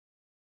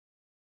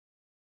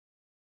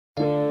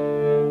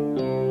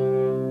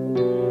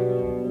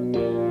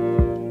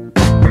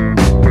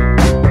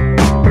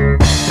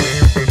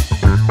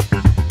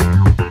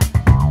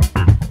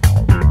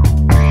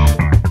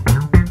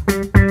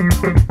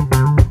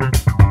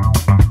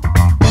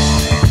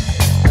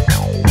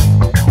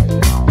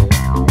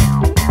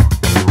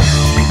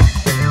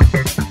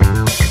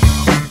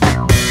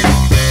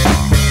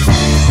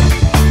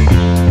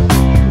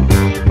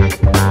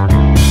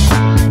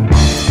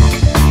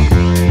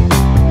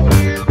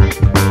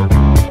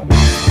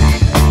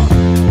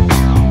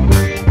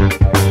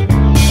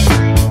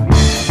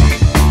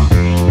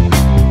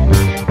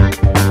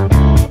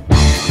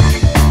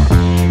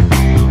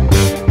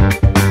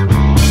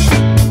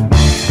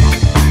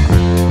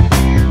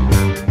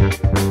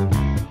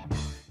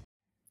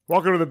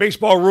Welcome to the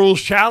Baseball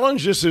Rules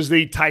Challenge. This is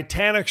the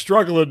Titanic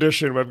Struggle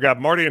edition. We've got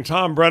Marty and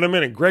Thom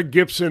Brennaman and Greg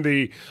Gibson,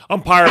 the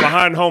umpire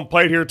behind home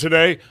plate here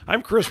today.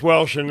 I'm Chris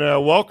Welsh, and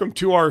welcome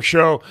to our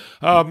show.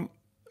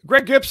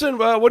 Greg Gibson,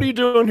 what are you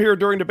doing here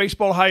during the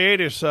baseball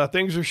hiatus?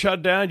 Things are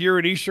shut down. You're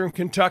in Eastern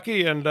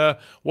Kentucky, and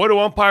what do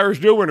umpires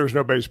do when there's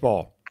no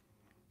baseball?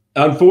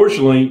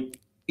 Unfortunately,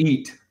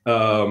 eat.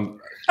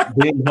 Being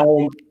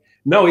home.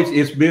 No,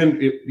 it's been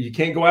you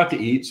can't go out to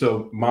eat.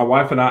 So my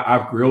wife and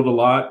I've grilled a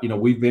lot. You know,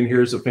 we've been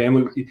here as a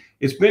family.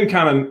 It's been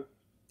kind of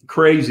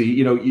crazy.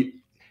 You know,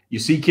 you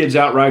see kids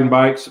out riding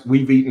bikes.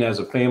 We've eaten as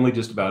a family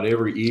just about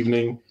every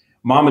evening.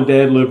 Mom and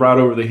dad live right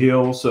over the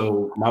hill.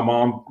 So my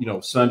mom,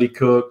 Sunday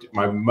cooked.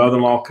 My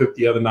mother-in-law cooked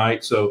the other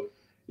night. So,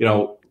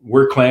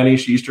 we're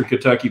clannish Eastern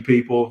Kentucky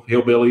people,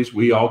 hillbillies.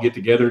 We all get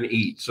together and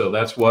eat. So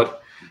that's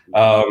what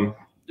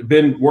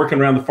been working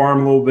around the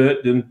farm a little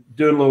bit and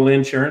doing a little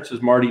insurance,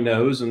 as Marty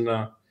knows,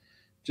 and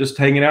just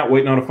hanging out,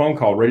 waiting on a phone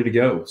call, ready to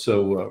go.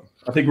 So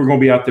I think we're going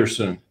to be out there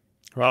soon.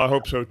 Well, I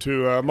hope so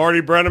too.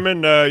 Marty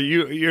Brennaman,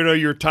 you know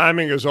your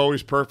timing is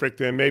always perfect,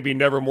 and maybe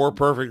never more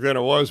perfect than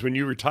it was when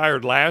you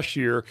retired last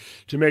year.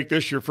 To make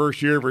this your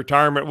first year of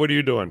retirement, what are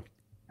you doing?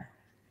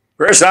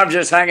 Chris, I'm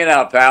just hanging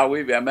out, pal.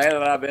 Man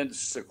and I've been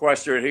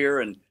sequestered here,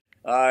 and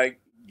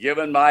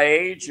given my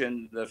age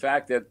and the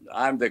fact that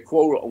I'm the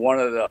quote one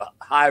of the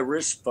high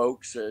risk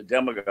folks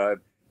demographically,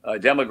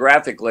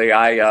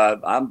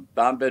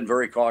 I've been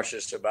very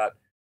cautious about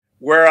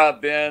where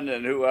I've been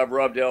and who I've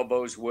rubbed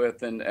elbows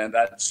with and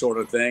that sort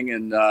of thing.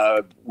 And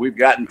we've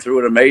gotten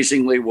through it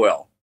amazingly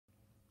well.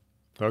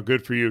 Oh,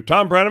 good for you.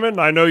 Thom Brennaman,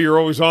 I know you're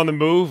always on the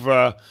move.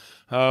 What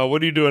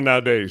are you doing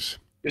nowadays?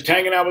 Just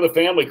hanging out with the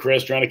family,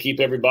 Chris, trying to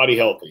keep everybody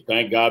healthy.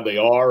 Thank God they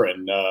are.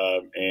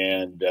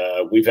 And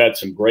we've had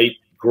some great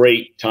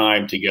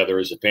time together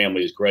as a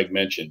family, as Greg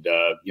mentioned.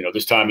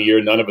 This time of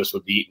year, none of us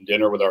would be eating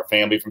dinner with our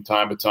family from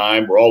time to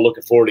time. We're all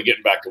looking forward to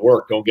getting back to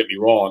work. Don't get me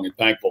wrong, and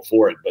thankful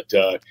for it. But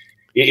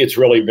it's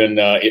really been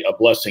a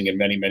blessing in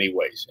many, many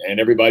ways. And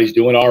everybody's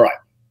doing all right.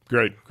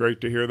 Great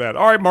to hear that.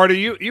 All right, Marty,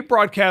 you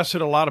broadcasted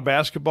a lot of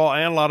basketball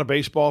and a lot of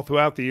baseball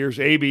throughout the years,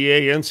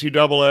 ABA,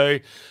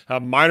 NCAA,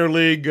 minor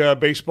league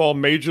baseball,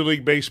 Major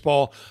League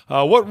Baseball.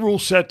 What rule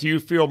set do you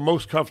feel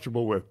most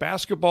comfortable with,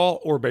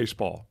 basketball or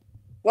baseball?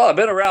 Well,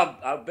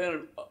 I've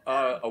been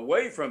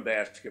away from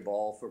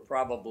basketball for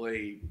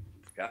probably,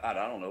 God,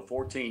 I don't know,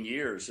 14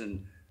 years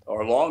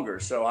or longer.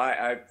 So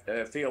I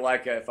feel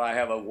like if I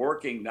have a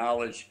working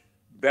knowledge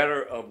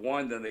better of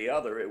one than the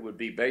other, it would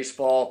be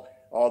baseball.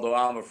 Although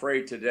I'm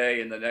afraid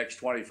today in the next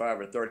 25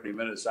 or 30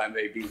 minutes, I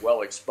may be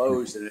well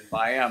exposed. And if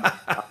I am,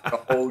 I'm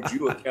going to hold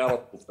you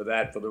accountable for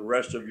that for the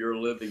rest of your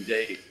living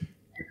days.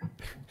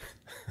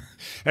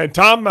 And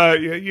Thom,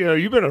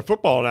 you've been a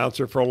football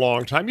announcer for a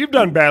long time. You've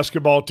done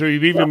basketball too.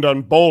 You've even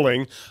done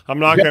bowling. I'm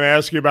not going to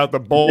ask you about the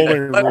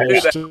bowling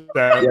rules. I'm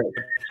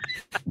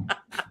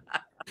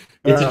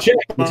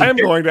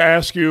going to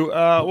ask you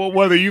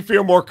whether you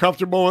feel more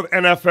comfortable with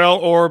NFL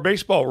or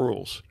baseball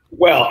rules.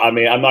 Well, I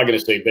mean, I'm not going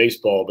to say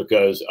baseball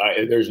because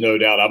there's no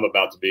doubt I'm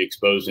about to be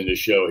exposed in this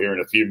show here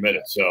in a few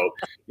minutes. So,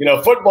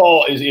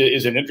 football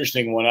is an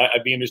interesting one.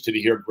 I'd be interested to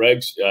hear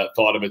Greg's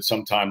thought of it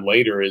sometime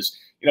later.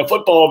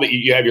 Football, that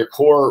you have your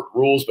core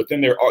rules, but then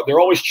they're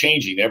always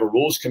changing. They have a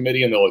rules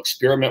committee, and they'll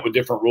experiment with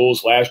different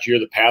rules. Last year,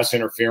 the pass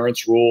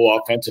interference rule,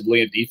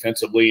 offensively and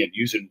defensively, and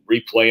using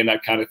replay and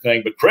that kind of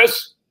thing. But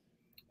Chris,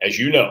 as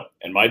you know,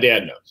 and my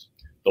dad knows,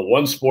 the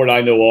one sport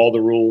I know all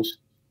the rules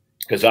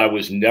because I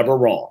was never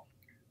wrong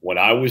when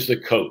I was the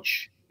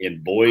coach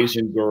in boys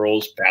and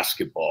girls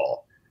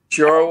basketball.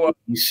 Sure.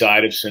 East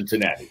side of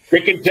Cincinnati,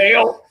 kicking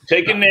tail,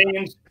 taking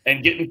names,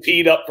 and getting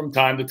teed up from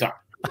time to time.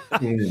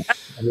 I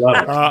love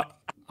it.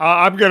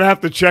 I'm going to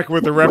have to check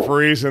with the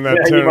referees in that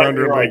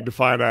 10-under league to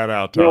find that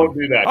out, Thom. Don't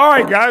do that. All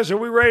right, guys, are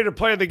we ready to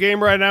play the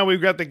game right now?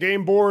 We've got the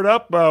game board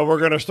up. We're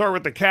going to start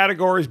with the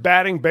categories: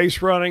 batting, base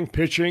running,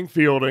 pitching,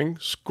 fielding,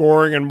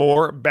 scoring, and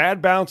more.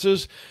 Bad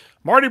bounces.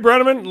 Marty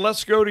Brennaman,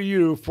 let's go to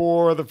you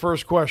for the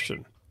first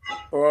question.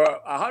 For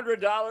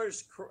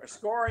 $100,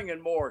 scoring and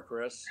more,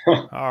 Chris.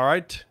 All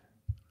right.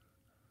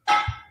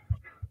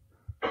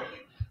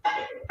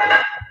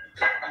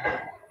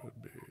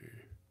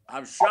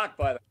 I'm shocked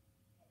by that.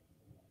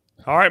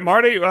 All right,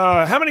 Marty,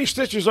 how many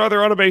stitches are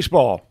there on a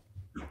baseball?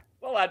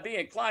 Well, I'd be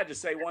inclined to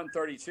say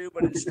 132,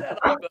 but instead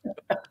I'm going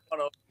to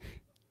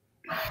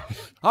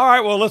 108. All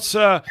right, well, let's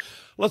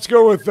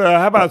go with,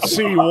 how about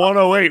C,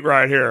 108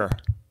 right here?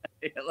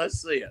 Yeah,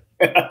 let's see it.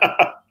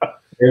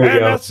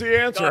 And that's the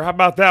answer. How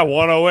about that,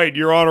 108?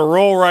 You're on a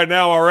roll right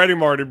now already,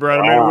 Marty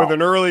Brennaman, with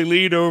an early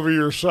lead over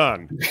your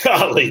son.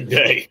 Golly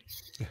day.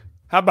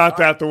 How about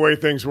that, the way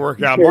things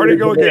work out? Marty,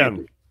 go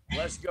again.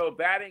 Let's go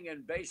batting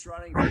and base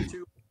running for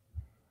 200.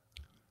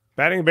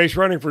 Batting and base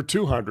running for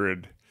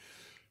 200.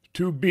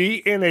 To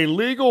be in a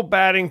legal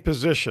batting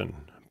position,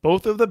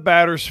 both of the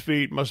batter's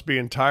feet must be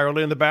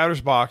entirely in the batter's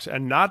box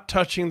and not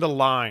touching the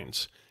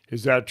lines.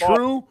 Is that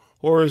true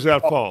or is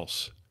that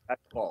false?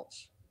 That's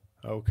false.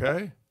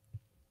 Okay.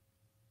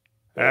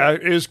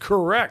 That is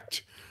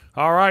correct.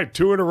 All right,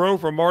 2 in a row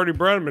for Marty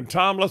Brennaman.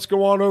 Thom, let's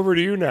go on over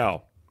to you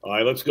now. All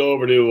right, let's go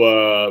over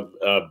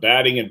to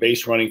batting and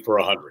base running for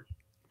 100.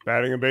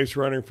 Batting and base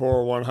running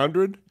for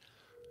 100.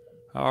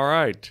 All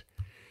right.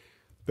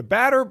 The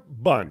batter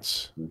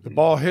bunts. The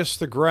ball hits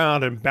the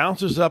ground and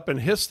bounces up and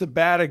hits the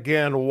bat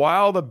again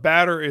while the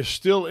batter is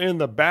still in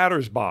the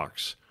batter's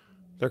box.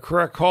 The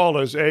correct call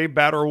is A,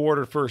 batter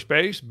awarded first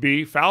base,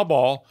 B, foul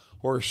ball,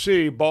 or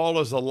C, ball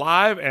is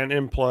alive and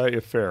in play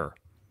if fair.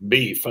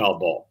 B, foul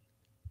ball.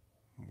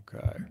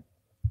 Okay.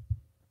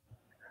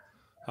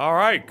 All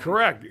right,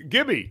 correct.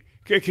 Gibby,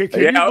 can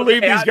you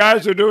believe these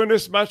guys are doing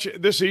this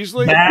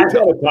easily? That's a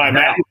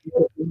timeout.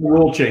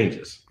 Rule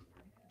changes.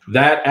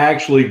 That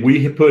actually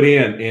we put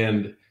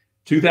in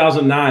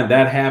 2009.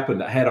 That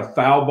happened. I had a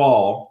foul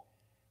ball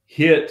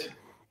hit.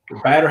 The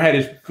batter had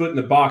his foot in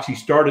the box. He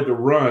started to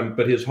run,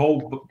 but his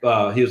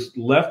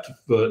left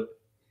foot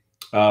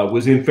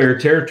was in fair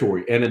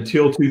territory. And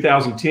until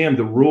 2010,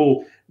 the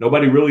rule,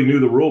 nobody really knew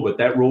the rule, but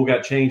that rule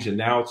got changed, and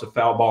now it's a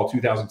foul ball.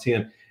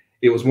 2010.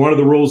 It was one of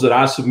the rules that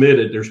I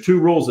submitted. There's 2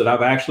 rules that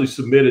I've actually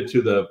submitted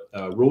to the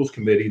rules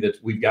committee that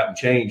we've gotten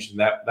changed,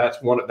 and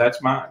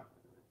that's mine.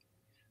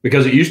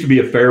 Because it used to be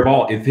a fair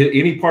ball. If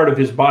any part of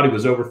his body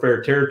was over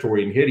fair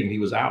territory and hit him, he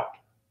was out.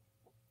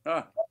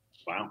 Wow.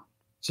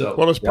 So,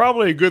 well, it's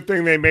probably a good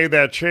thing they made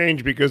that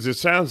change, because it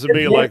sounds to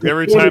me like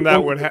every time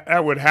that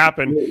would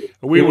happen,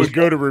 we would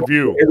go to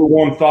review.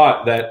 Everyone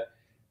thought that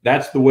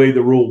that's the way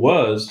the rule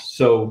was.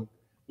 So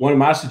one of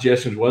my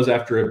suggestions was,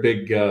 after a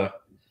big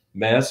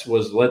mess,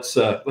 was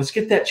let's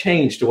get that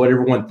changed to what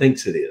everyone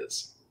thinks it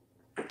is.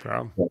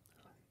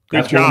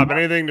 Good job.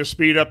 Anything to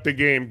speed up the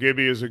game,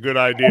 Gibby, is a good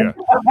idea.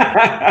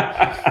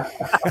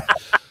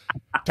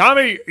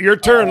 Tommy, your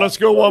turn. Let's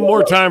go one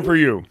more time for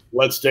you.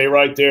 Let's stay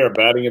right there.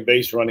 Batting and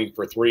base running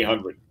for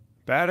 300.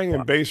 Batting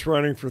and base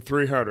running for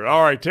 300.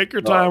 All right, take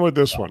your time with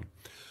this one.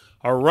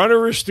 A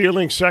runner is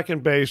stealing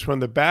second base when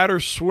the batter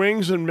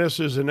swings and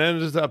misses and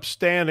ends up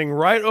standing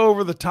right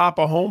over the top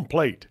of home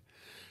plate.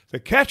 The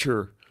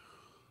catcher,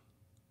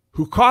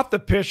 who caught the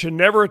pitch and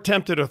never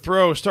attempted a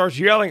throw, starts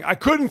yelling, "I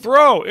couldn't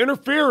throw!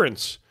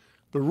 Interference!"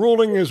 The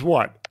ruling is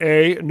what?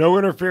 A, no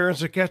interference.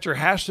 The catcher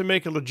has to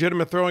make a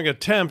legitimate throwing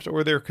attempt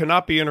or there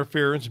cannot be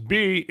interference.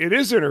 B, it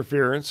is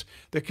interference.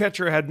 The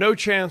catcher had no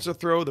chance to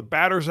throw. The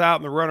batter's out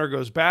and the runner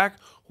goes back.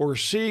 Or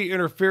C,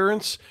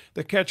 interference.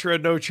 The catcher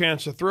had no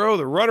chance to throw.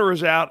 The runner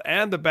is out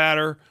and the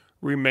batter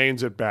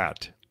remains at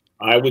bat.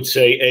 I would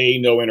say A,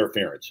 no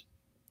interference.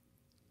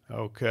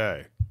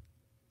 Okay.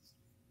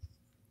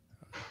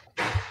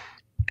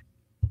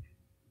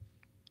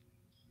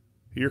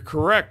 You're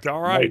correct. All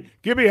right.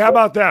 Gibby, how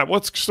about that?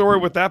 What's the story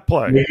with that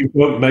play?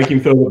 Make him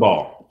throw the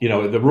ball. You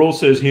know, the rule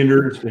says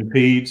hinders,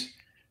 impedes,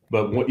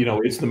 but, you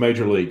know, it's the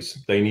major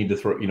leagues. They need to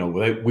throw, you know,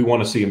 we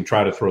want to see him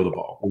try to throw the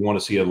ball. We want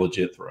to see a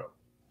legit throw.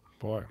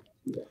 Boy.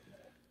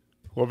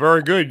 Well,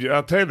 very good.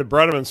 I'll tell you, the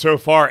Brennaman so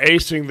far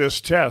acing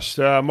this test.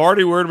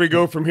 Marty, where do we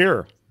go from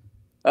here?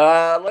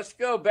 Let's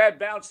go bad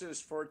bounces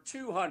for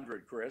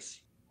 200, Chris.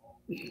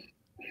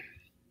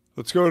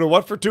 Let's go to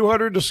what for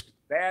 200?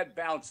 Bad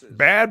bounces.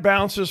 Bad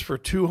bounces for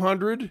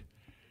 200.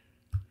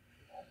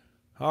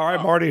 All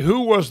right, Marty,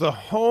 who was the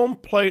home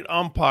plate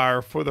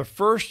umpire for the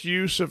first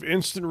use of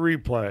instant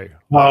replay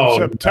on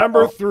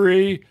September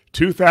 3,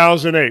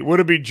 2008? Would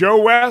it be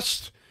Joe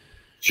West,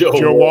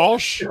 Joe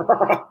Walsh,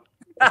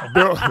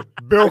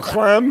 Bill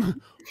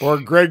Clem, or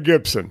Greg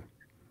Gibson?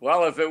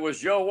 Well, if it was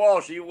Joe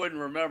Walsh, you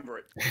wouldn't remember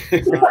it.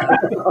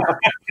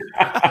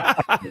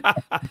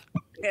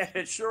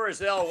 It sure as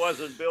hell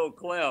wasn't Bill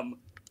Clem.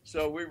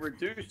 So we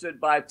reduced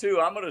it by 2.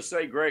 I'm going to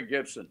say Greg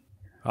Gibson.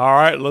 All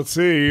right, let's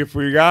see if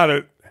we got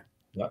it.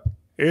 Yep.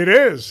 It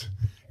is.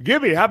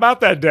 Gibby, how about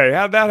that day?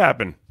 How'd that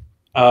happen?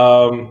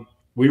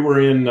 We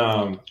were in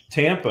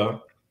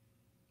Tampa.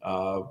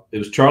 It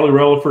was Charlie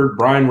Relaford,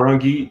 Brian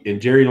Runge, and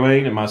Jerry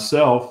Lane and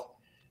myself.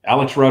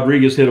 Alex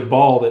Rodriguez hit a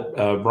ball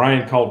that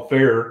Brian called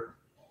fair,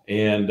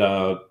 and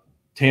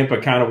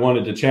Tampa kind of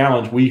wanted to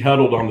challenge. We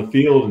huddled on the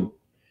field, and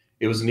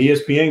it was an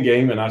ESPN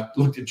game, and I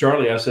looked at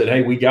Charlie. I said,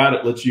 "Hey, we got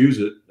it. Let's use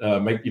it.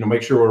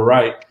 Make sure we're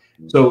right."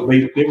 So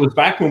it was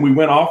back when we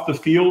went off the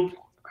field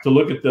to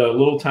look at the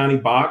little tiny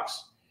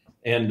box,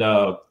 and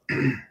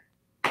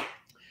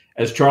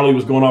as Charlie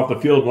was going off the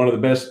field, one of the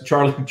best.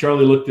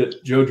 Charlie looked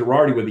at Joe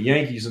Girardi with the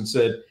Yankees and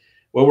said,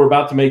 "Well, we're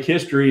about to make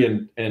history,"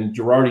 and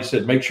Girardi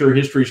said, "Make sure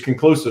history's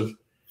conclusive."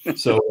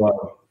 So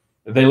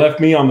they left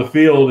me on the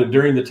field, and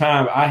during the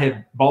time, I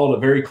had balled a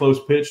very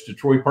close pitch to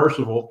Troy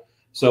Percival.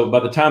 So by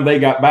the time they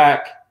got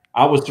back,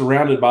 I was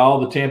surrounded by all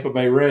the Tampa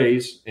Bay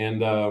Rays,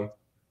 and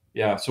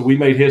so we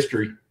made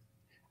history.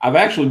 I've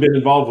actually been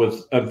involved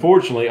with,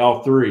 unfortunately,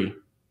 all 3.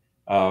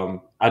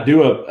 I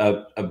do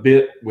a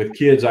bit with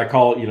kids. I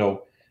call it,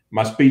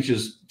 my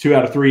speeches 2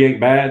 out of 3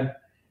 ain't bad.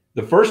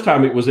 The first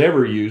time it was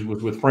ever used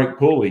was with Frank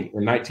Pulley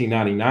in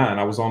 1999.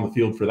 I was on the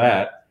field for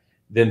that.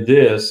 Then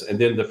this, and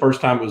then the first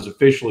time it was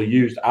officially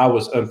used, I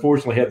was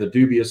unfortunately had the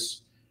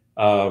dubious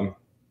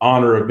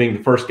honor of being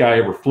the first guy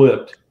ever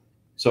flipped.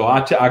 So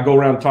I go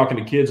around talking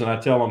to kids, and I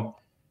tell them,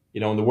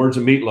 you know, in the words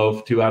of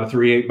Meatloaf, 2 out of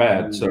 3 ain't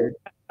bad. So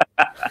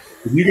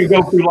if you can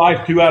go through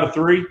life 2 out of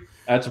 3,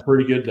 that's a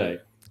pretty good day.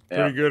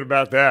 Pretty good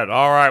about that.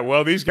 All right.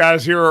 Well, these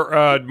guys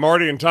here,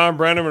 Marty and Thom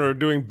Brennaman, are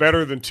doing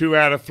better than 2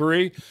 out of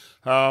 3.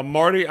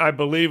 Marty, I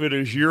believe it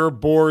is your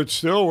board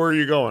still. Where are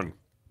you going?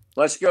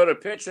 Let's go to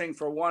pitching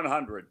for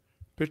 100.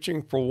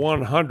 Pitching for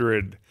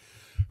 100.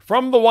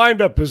 From the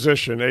windup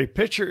position, a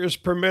pitcher is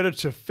permitted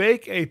to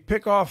fake a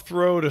pickoff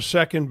throw to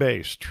second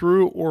base.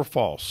 True or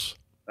false?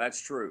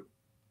 That's true.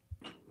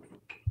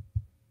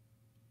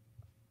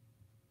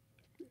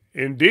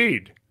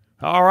 Indeed.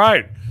 All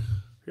right.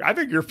 I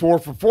think you're 4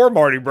 for 4,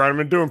 Marty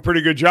Brennaman, doing a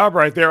pretty good job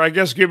right there. I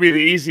guess give you the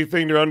easy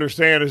thing to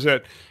understand is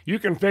that you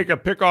can fake a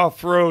pickoff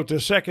throw to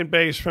second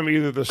base from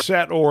either the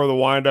set or the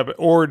windup,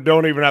 or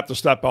don't even have to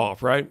step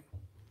off, right?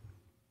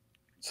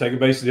 Second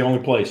base is the only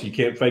place. You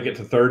can't fake it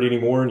to third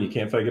anymore, and you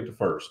can't fake it to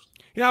first.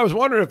 Yeah, I was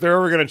wondering if they're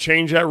ever going to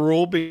change that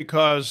rule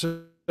because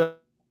you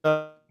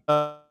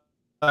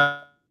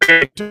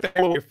fake to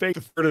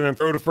third and then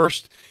throw to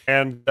first.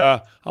 And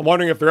I'm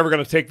wondering if they're ever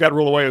going to take that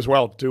rule away as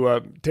well,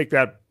 to take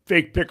that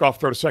fake pickoff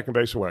throw to second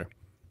base away.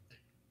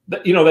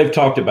 You know, they've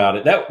talked about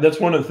it.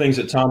 That's one of the things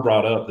that Thom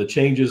brought up. The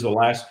changes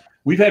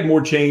we've had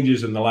more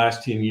changes in the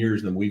last 10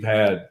 years than we've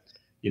had,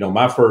 you know,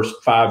 my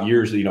first 5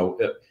 years, you know.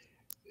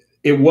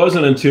 It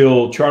wasn't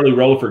until Charlie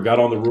Relaford got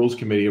on the rules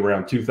committee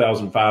around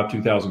 2005,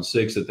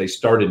 2006 that they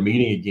started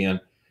meeting again.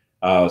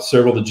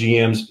 Several of the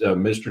GMs,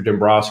 Mr.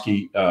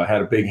 Dombrowski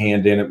had a big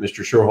hand in it,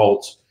 Mr.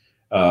 Sherholtz,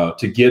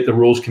 to get the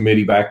rules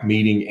committee back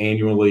meeting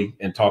annually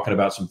and talking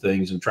about some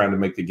things and trying to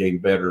make the game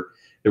better.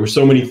 There were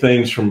so many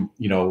things from,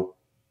 you know,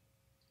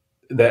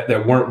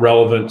 that weren't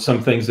relevant,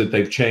 some things that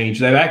they've changed.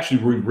 They've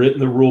actually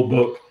rewritten the rule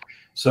book.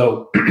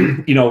 So,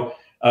 you know,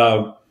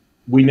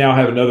 we now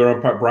have another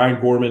umpire.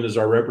 Brian Gorman is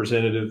our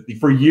representative.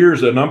 For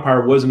years, an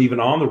umpire wasn't even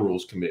on the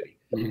rules committee.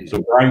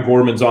 So Brian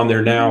Gorman's on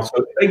there now.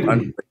 So they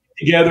get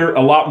together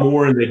a lot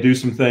more and they do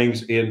some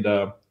things. And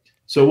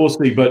so we'll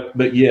see.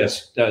 But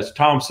yes, as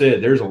Thom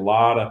said, there's a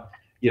lot of,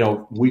 you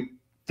know,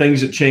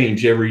 things that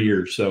change every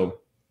year. So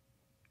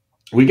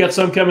we got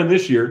some coming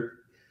this year.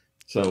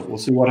 So we'll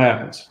see what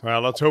happens.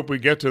 Well, let's hope we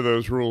get to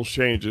those rules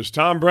changes.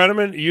 Thom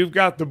Brennaman, you've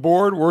got the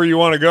board. Where you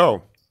want to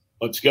go?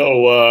 Let's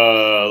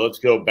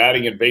go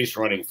batting and base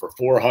running for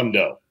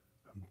 400.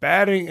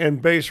 Batting and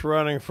base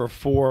running for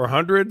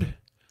 400.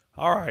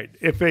 All right.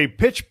 If a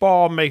pitch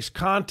ball makes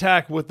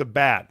contact with the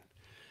bat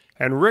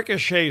and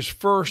ricochets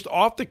first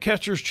off the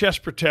catcher's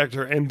chest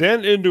protector and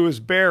then into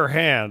his bare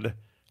hand,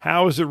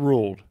 how is it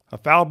ruled? A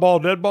foul ball,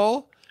 dead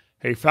ball,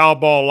 a foul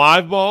ball,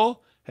 live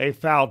ball, a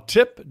foul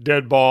tip,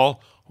 dead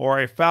ball,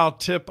 or a foul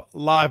tip,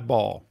 live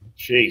ball?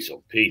 Jeez,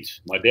 oh Pete,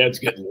 my dad's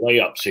getting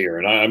layups here,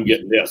 and I'm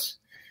getting this.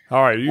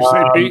 All right, you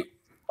say B.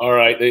 All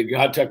right, they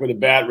contact with the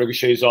bat,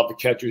 ricochets off the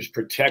catcher's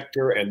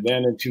protector, and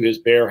then into his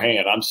bare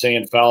hand. I'm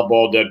saying foul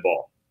ball, dead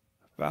ball.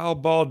 Foul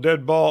ball,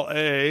 dead ball,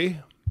 A.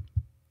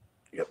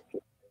 Yep.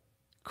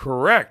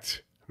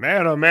 Correct.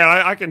 Man, oh man,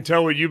 I can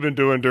tell what you've been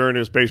doing during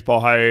this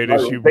baseball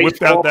hiatus. You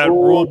whipped out that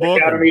rule book.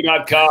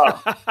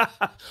 Academy.com.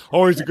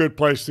 Always a good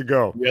place to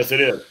go. Yes, it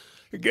is.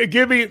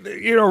 Give me,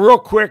 you know, real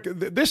quick,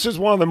 this is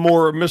one of the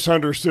more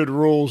misunderstood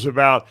rules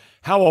about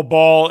how a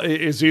ball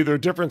is either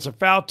a difference of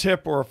foul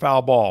tip or a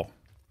foul ball.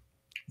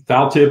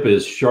 Foul tip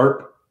is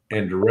sharp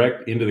and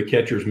direct into the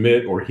catcher's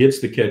mitt or hits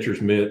the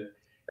catcher's mitt,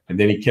 and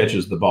then he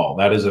catches the ball.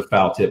 That is a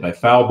foul tip. A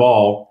foul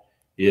ball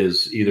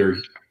is either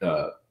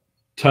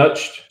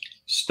touched,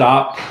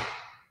 stopped,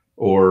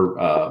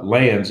 or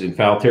lands in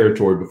foul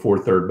territory before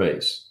third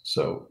base,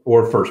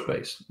 or first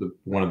base,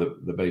 one of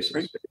the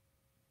bases.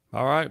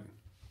 All right.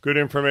 Good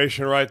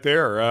information right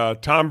there.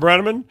 Thom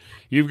Brennaman,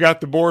 you've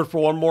got the board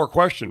for one more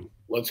question.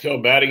 Let's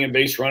go batting and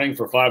base running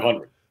for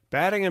 500.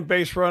 Batting and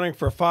base running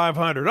for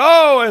 500.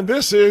 Oh, and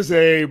this is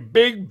a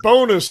big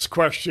bonus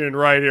question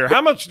right here.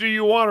 How much do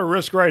you want to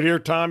risk right here,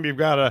 Thom? You've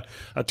got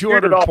a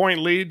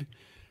 200-point lead.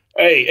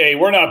 Hey,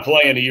 we're not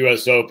playing the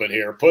U.S. Open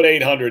here. Put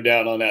 800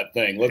 down on that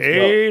thing. Let's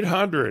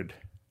 800. Go.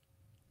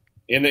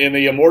 In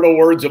the immortal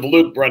words of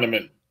Luke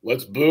Brennaman,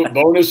 let's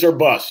bonus or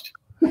bust.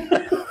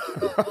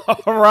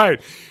 All right,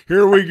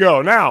 here we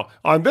go. Now,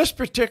 on this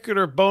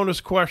particular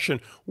bonus question,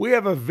 we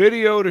have a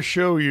video to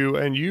show you,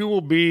 and you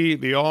will be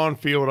the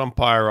on-field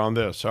umpire on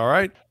this, all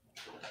right?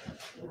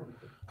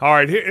 All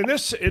right, in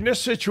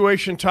this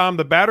situation, Thom,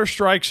 the batter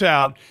strikes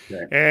out,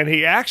 and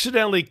he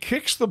accidentally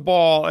kicks the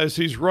ball as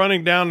he's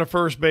running down the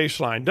first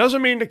baseline.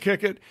 Doesn't mean to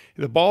kick it.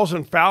 The ball's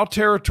in foul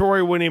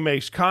territory when he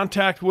makes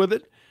contact with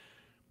it.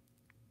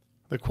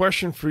 The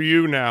question for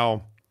you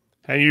now,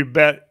 and you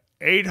bet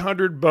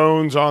 800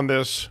 bones on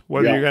this,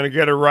 whether you're going to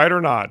get it right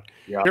or not.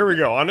 Yeah. Here we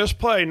go. On this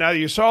play, now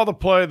you saw the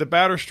play, the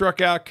batter struck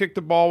out, kicked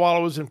the ball while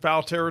it was in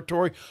foul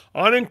territory,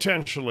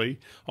 unintentionally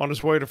on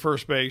his way to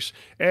first base.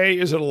 A,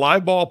 is it a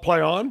live ball play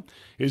on?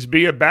 Is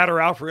B, a batter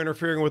out for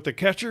interfering with the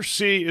catcher?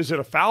 C, is it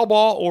a foul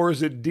ball? Or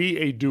is it D,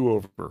 a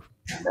do-over?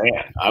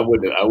 Man, I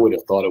would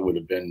have thought it would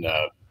have been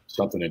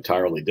something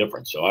entirely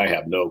different, so I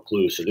have no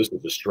clue. So this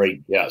was a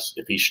straight guess.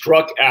 If he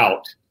struck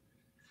out,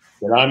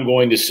 then I'm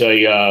going to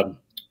say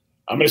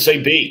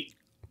B.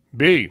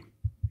 B.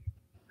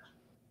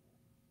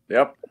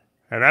 Yep.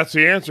 And that's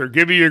the answer.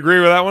 Gibby, you agree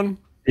with that one?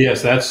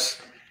 Yes,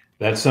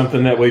 that's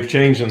something that we've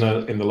changed in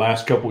the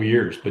last couple of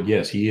years. But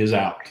yes, he is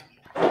out.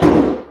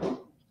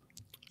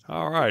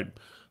 All right.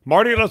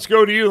 Marty, let's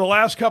go to you. The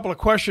last couple of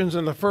questions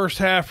in the first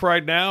half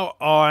right now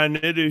on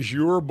It Is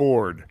Your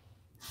Board.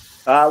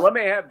 Let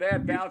me have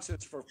bad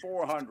bounces for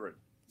 400.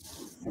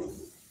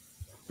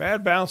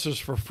 Bad bounces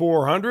for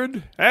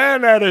 400.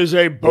 And that is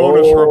a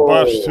bonus for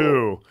bust,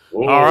 too.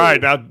 All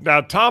right.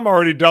 Now, Tom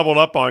already doubled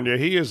up on you.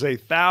 He is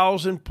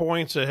 1,000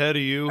 points ahead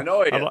of you. I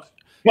know he is.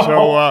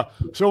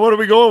 So what are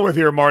we going with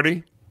here,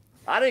 Marty?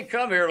 I didn't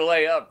come here to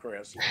lay up,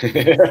 Chris.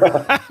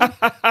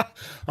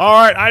 All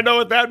right. I know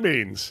what that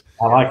means.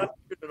 I like it.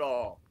 At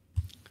all.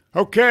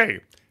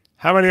 Okay.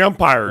 How many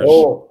umpires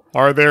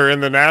are there in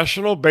the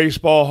National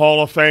Baseball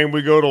Hall of Fame?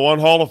 We go to one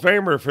Hall of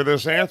Famer for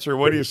this answer.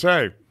 What do you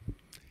say?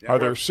 Yeah, Are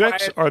there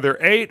 6? Are there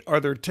 8? Are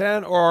there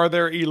 10? Or are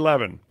there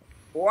 11?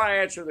 Before I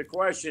answer the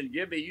question,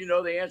 Gibby, you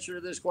know the answer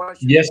to this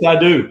question? Yes, I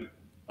do.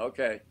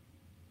 Okay.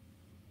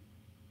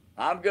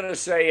 I'm going to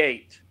say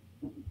 8.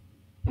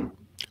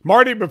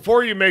 Marty,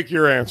 before you make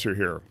your answer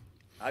here,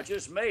 I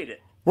just made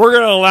it. we're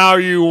going to allow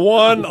you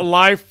one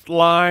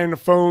lifeline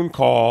phone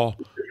call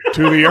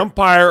to the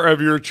umpire of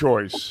your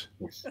choice.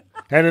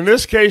 And in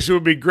this case, it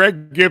would be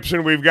Greg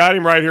Gibson. We've got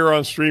him right here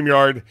on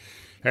StreamYard.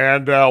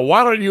 And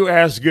why don't you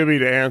ask Gibby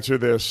to answer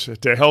this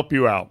to help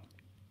you out?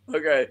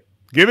 Okay.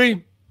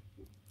 Gibby?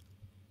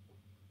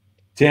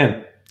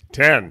 10.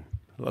 10.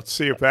 Let's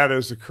see if that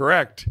is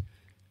correct.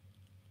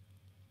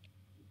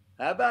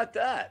 How about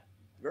that?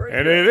 Very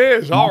And good. it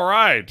is. All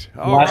right.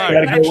 All Last right.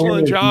 category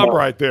Excellent is job no.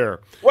 right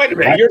there. Wait a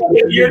minute.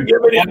 You're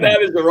giving him that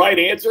as the right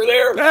answer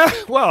there?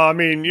 Well, I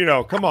mean,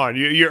 come on.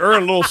 You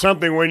earn a little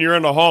something when you're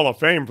in the Hall of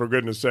Fame, for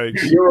goodness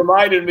sakes. You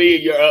reminded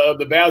me of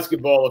the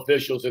basketball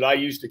officials that I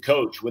used to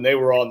coach when they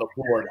were on the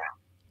floor now.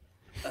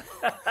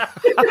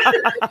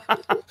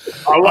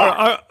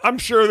 I'm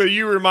sure that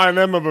you remind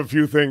them of a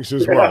few things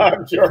as well.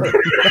 I'm sure.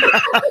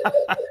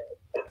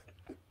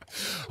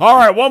 All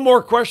right, one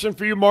more question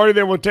for you, Marty,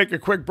 then we'll take a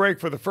quick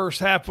break for the first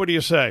half. What do you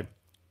say?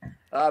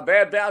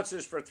 Bad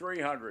bounces for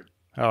 300.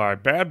 All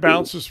right, bad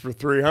bounces for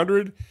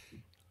 300.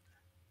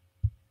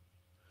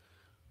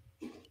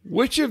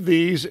 Which of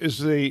these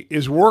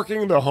is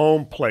working the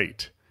home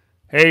plate?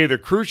 A, the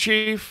crew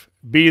chief,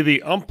 B,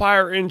 the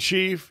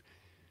umpire-in-chief,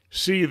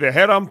 C, the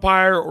head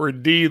umpire, or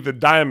D, the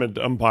diamond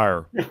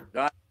umpire?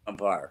 Diamond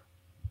umpire.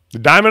 The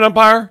diamond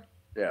umpire?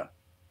 Yeah.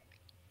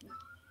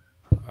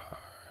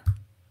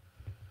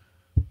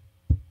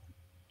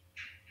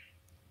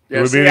 It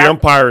would be the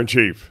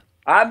umpire-in-chief.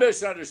 I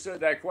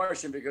misunderstood that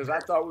question because I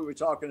thought we were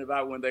talking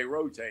about when they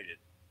rotated.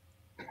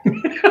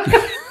 And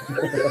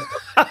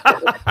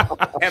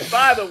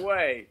by the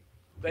way,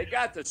 they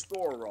got the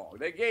score wrong.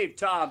 They gave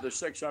Tom the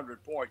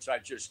 600 points I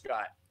just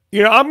got.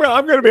 I'm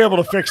going to be able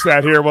to fix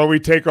that here while we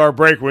take our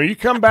break. When you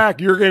come back,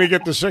 you're going to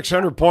get the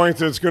 600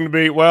 points. It's going to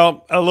be,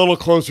 well, a little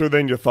closer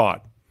than you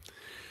thought.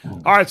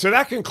 All right, so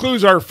that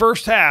concludes our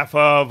first half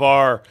of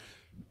our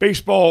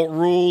baseball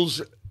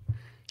rules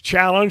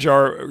challenge,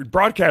 our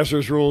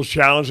broadcasters rules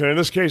challenge, and in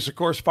this case, of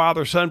course,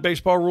 father-son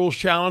baseball rules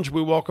challenge.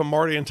 We welcome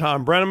Marty and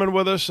Thom Brennaman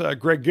with us,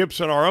 Greg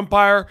Gibson, our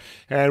umpire,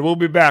 and we'll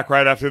be back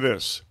right after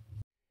this.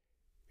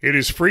 It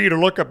is free to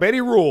look up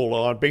any rule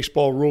on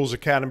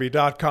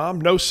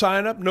baseballrulesacademy.com. No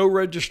sign-up, no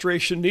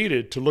registration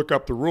needed to look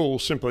up the rule.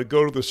 Simply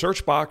go to the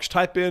search box,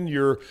 type in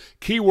your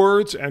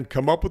keywords, and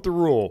come up with the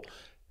rule.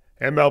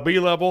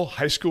 MLB level,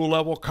 high school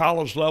level,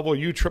 college level,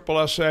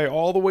 USSSA,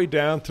 all the way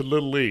down to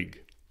Little League.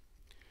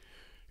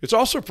 It's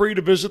also free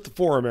to visit the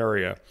forum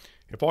area.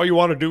 If all you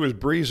want to do is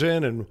breeze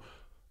in and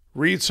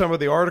read some of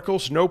the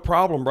articles, no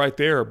problem right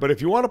there. But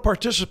if you want to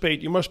participate,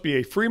 you must be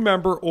a free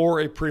member or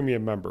a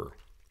premium member.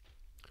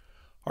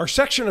 Our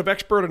section of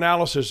expert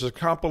analysis is a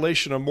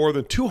compilation of more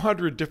than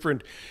 200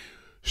 different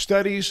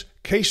studies,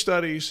 case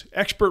studies,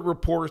 expert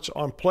reports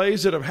on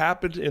plays that have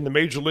happened in the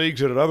major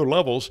leagues and at other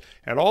levels,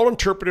 and all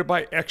interpreted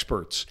by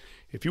experts.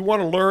 If you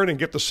want to learn and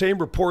get the same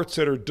reports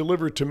that are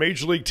delivered to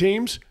major league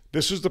teams,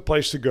 this is the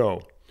place to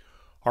go.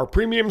 Our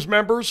premiums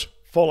members,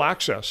 full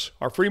access.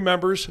 Our free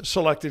members,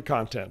 selected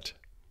content.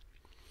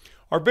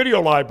 Our video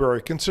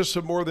library consists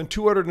of more than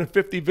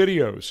 250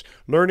 videos,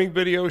 learning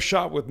videos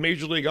shot with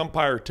Major League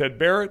umpire Ted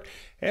Barrett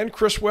and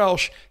Chris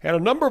Welsh, and a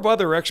number of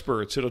other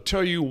experts that'll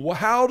tell you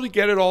how to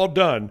get it all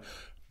done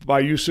by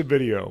use of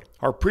video.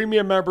 Our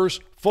premium members,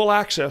 full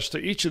access to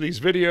each of these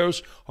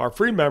videos. Our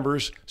free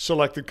members,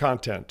 selected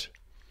content.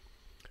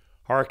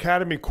 Our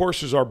Academy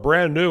courses are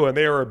brand new and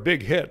they are a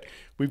big hit.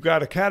 We've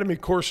got Academy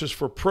courses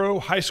for pro,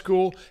 high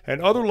school,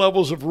 and other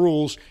levels of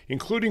rules,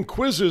 including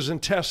quizzes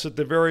and tests at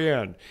the very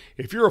end.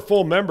 If you're a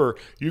full member,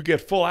 you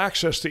get full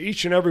access to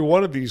each and every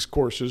one of these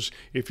courses.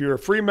 If you're a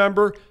free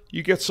member,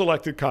 you get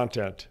selected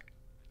content.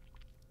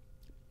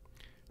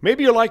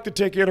 Maybe you like to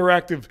take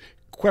interactive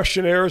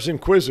questionnaires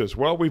and quizzes.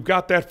 Well, we've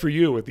got that for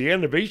you. At the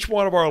end of each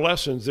one of our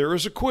lessons, there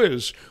is a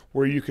quiz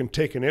where you can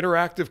take an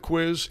interactive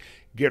quiz,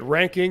 get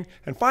ranking,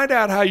 and find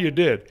out how you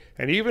did,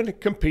 and even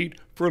compete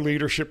for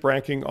leadership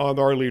ranking on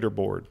our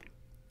leaderboard.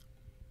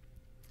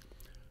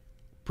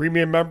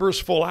 Premium members,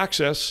 full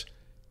access,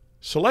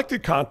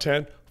 selected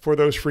content for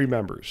those free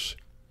members.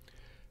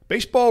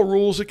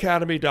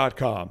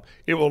 BaseballRulesAcademy.com.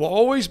 It will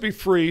always be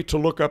free to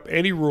look up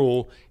any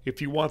rule.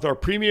 If you want our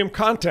premium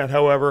content,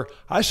 however,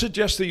 I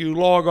suggest that you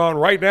log on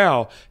right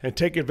now and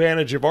take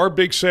advantage of our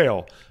big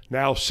sale.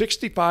 Now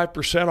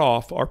 65%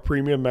 off our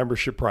premium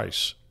membership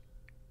price.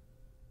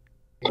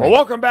 Well,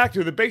 welcome back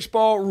to the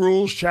Baseball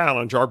Rules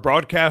Challenge, our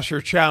broadcaster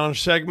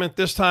challenge segment.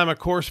 This time, of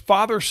course,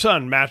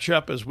 father-son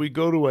matchup as we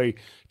go to a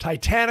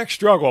Titanic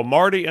Struggle.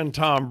 Marty and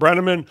Thom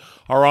Brennaman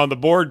are on the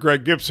board.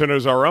 Greg Gibson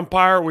is our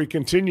umpire. We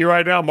continue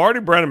right now. Marty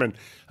Brennaman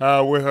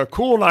with a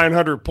cool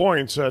 900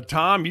 points.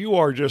 Thom, you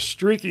are just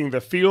streaking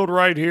the field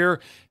right here.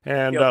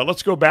 And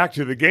let's go back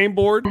to the game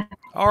board.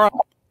 All right.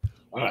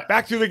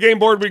 Back to the game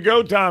board we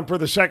go, Thom, for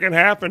the second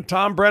half. And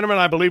Thom Brennaman,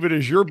 I believe it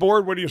is your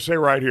board. What do you say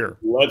right here?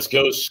 Let's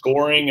go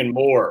scoring and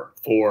more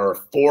for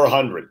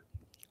 400.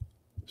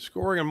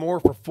 Scoring and more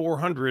for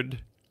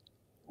 400.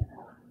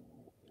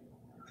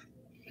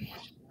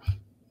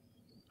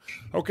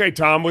 Okay,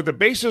 Thom, with the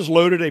bases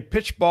loaded, a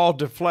pitch ball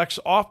deflects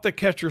off the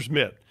catcher's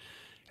mitt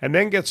and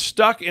then gets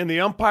stuck in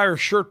the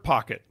umpire's shirt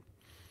pocket.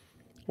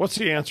 What's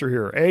the answer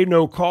here? A,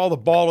 no call. The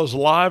ball is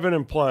live and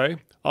in play.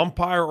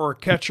 Umpire or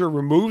catcher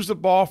removes the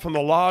ball from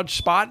the lodge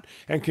spot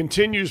and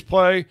continues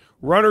play.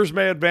 Runners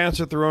may advance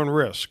at their own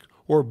risk.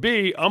 Or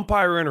B,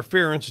 umpire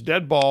interference,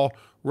 dead ball.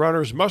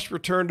 Runners must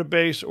return to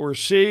base. Or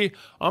C,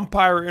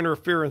 umpire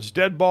interference,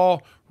 dead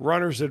ball.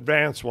 Runners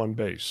advance one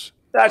base.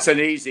 That's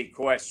an easy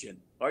question.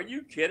 Are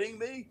you kidding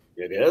me?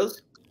 It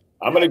is.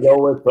 I'm going to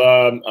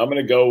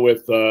go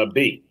with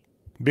B.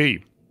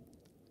 B.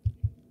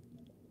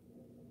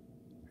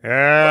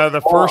 Yeah,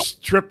 the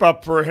first trip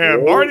up for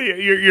him.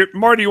 Marty,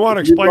 Marty, you want to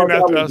explain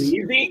that to us?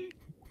 Easy?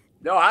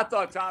 No, I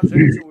thought Tom's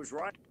answer was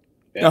right.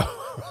 Yeah.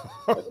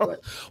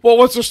 Well,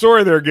 what's the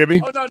story there,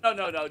 Gibby? Oh,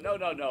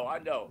 no. I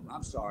know.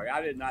 I'm sorry.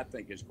 I did not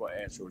think his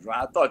answer was right.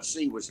 I thought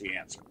C was the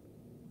answer.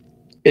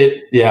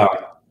 Yeah.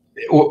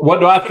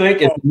 What do I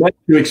think? It's meant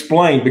to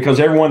explain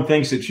because everyone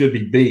thinks it should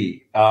be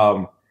B.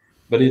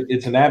 But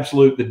it's an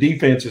absolute – the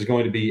defense is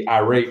going to be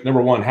irate.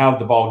 Number one, how did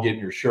the ball get in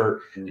your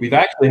shirt? We've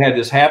actually had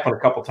this happen a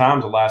couple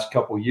times the last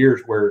couple of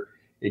years where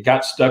it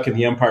got stuck in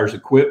the umpire's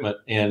equipment.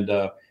 And,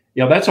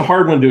 that's a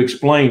hard one to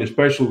explain,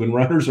 especially when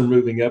runners are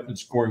moving up in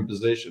scoring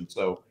position.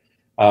 So,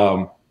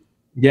 I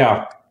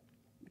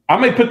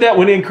may put that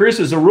one in, Chris,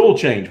 as a rule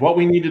change. What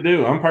we need to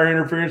do, umpire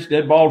interference,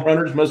 dead ball,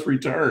 runners must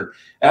return.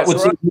 That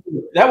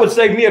would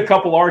save me a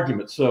couple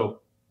arguments. So,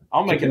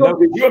 I'll make a note.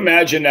 Could you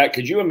imagine that?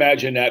 Could you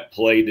imagine that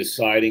play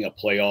deciding a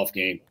playoff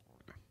game?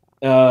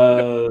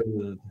 I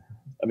mean,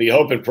 you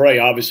hope and pray,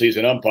 obviously, as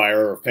an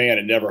umpire or a fan,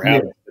 it never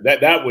happens. Yeah.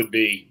 That would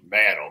be,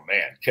 man, oh,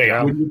 man,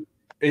 chaos.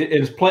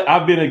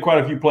 I've been in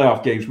quite a few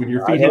playoff games. When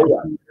your feet hit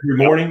every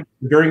morning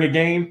during a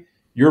game,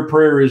 your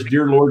prayer is,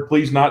 "Dear Lord,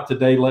 please not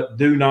today.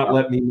 Do not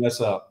let me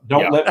mess up.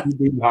 Don't let me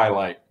be the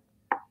highlight."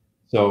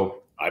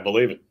 So I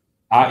believe it.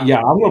 I'm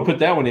going to put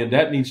that one in.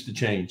 That needs to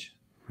change.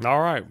 All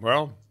right.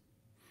 Well,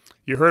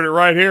 you heard it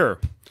right here.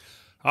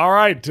 All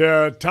right,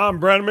 Thom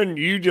Brennaman,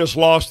 you just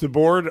lost the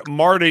board.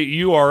 Marty,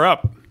 you are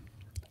up.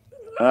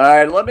 All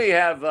right, let me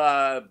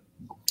have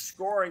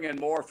scoring and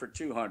more for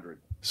 200.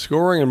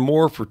 Scoring and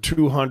more for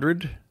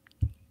 200.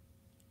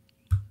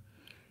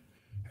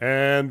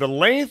 And the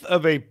length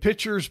of a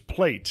pitcher's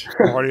plate,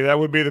 Marty, that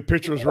would be the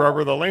pitcher's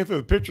rubber. The length of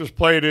the pitcher's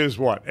plate is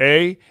what?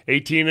 A,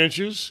 18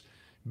 inches,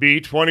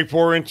 B,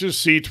 24 inches,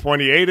 C,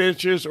 28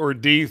 inches, or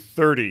D,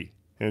 30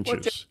 inches.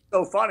 What's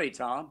so funny,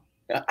 Thom?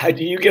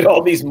 Do you get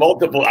all these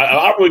multiple?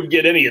 I wouldn't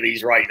get any of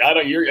these right. I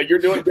don't. You're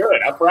doing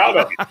good. I'm proud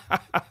of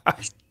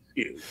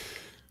you.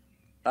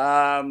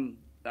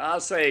 I'll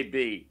say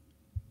B.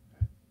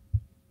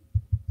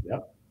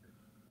 Yep.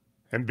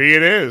 And B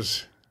it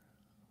is.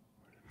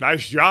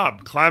 Nice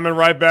job climbing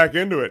right back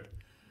into it.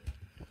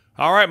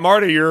 All right,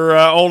 Marty, you're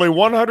only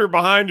 100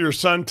 behind your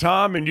son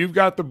Thom, and you've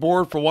got the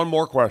board for one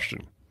more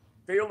question.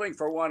 Fielding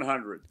for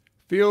 100.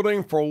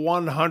 Fielding for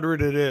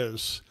 100 it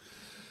is.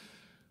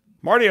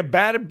 Marty, a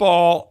batted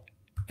ball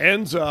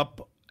ends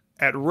up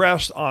at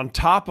rest on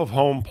top of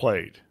home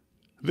plate.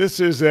 This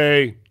is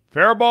a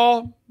fair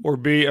ball or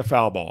B, a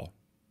foul ball?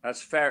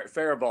 That's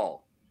fair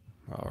ball.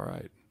 All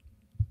right.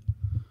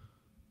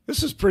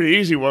 This is a pretty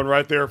easy one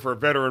right there for a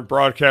veteran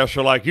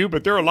broadcaster like you,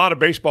 but there are a lot of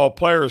baseball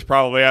players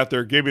probably out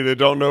there, Gibby, that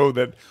don't know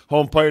that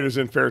home plate is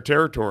in fair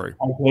territory.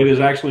 Home plate is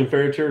actually in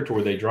fair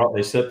territory.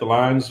 They set the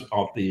lines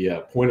off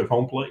the point of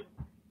home plate.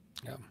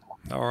 Yeah.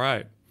 All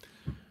right.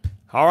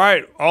 All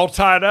right, all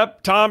tied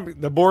up. Thom,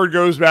 the board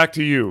goes back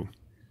to you.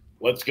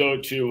 Let's go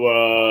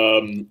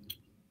to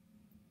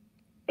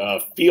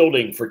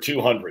fielding for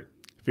 200.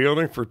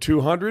 Fielding for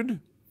 200.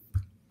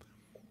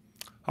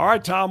 All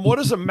right, Thom, what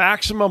is the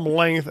maximum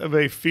length of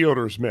a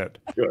fielder's mitt?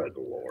 Good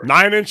Lord.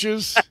 9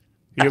 inches,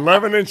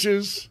 11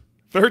 inches,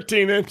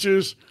 13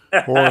 inches,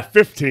 or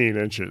 15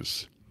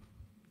 inches?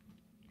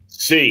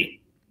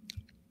 C.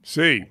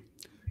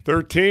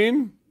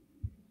 13.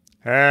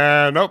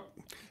 And nope.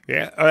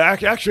 Yeah,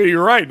 actually,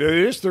 you're right. It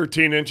is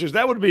 13 inches.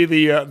 That would be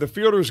the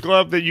fielder's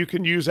glove that you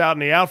can use out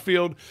in the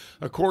outfield.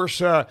 Of course,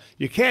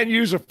 you can't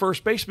use a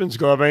first baseman's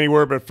glove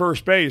anywhere but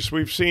first base.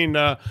 We've seen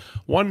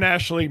one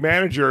National League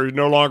manager,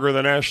 no longer in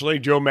the National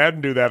League, Joe Madden,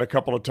 do that a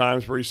couple of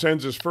times, where he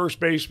sends his first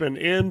baseman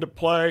in to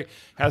play,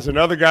 has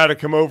another guy to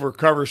come over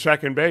cover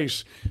second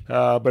base.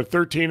 But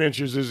 13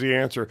 inches is the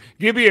answer.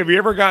 Gibby, have you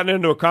ever gotten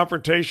into a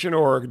confrontation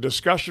or a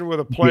discussion with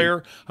a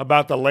player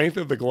about the length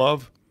of the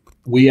glove?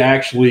 We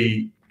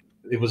actually.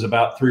 It was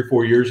about 3 or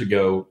 4 years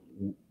ago.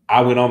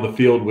 I went on the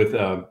field with,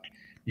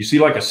 you see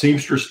like a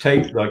seamstress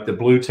tape, like the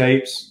blue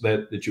tapes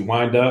that you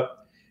wind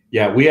up.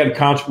 Yeah,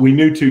 we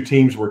knew two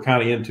teams were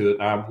kind of into it.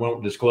 I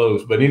won't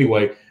disclose, but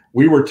anyway,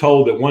 we were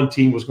told that one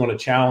team was going to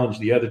challenge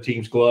the other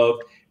team's glove.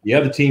 The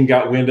other team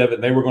got wind of it,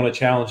 and they were going to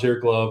challenge their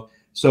glove.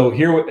 So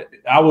here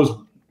I was,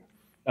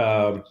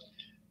 I'm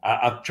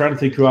trying to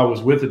think who I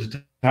was with at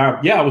the time.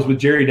 Yeah, I was with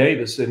Jerry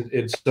Davis,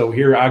 and so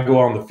here I go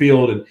on the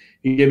field, and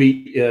he gave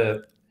me.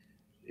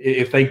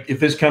 If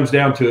this comes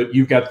down to it,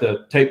 you've got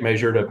the tape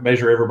measure to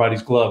measure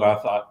everybody's glove. I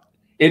thought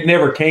it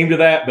never came to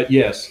that, but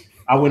yes,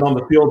 I went on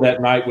the field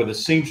that night with a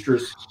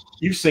seamstress.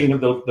 You've seen them,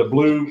 the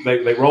blue.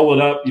 They roll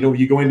it up. You know,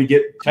 you go in to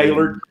get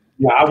tailored.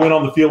 Yeah, I went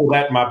on the field with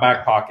that in my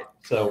back pocket.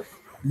 So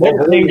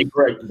believe me,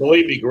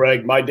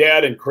 Greg. My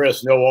dad and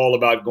Chris know all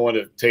about going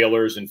to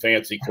tailors and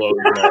fancy clothes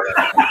and all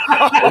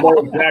that. They know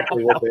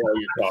exactly what the hell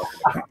you're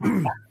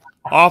talking about.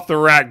 Off the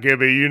rack,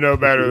 Gibby. You know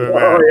better than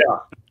that. Oh yeah.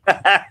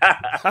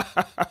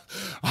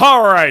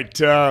 All right,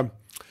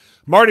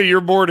 Marty, you're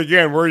bored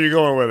again. Where are you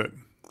going with it?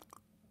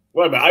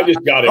 Wait a minute, I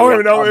just got it.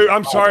 Oh no,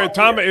 I'm sorry,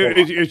 Tom.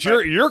 It's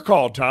your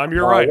call, Tom.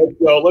 You're right.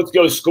 Let's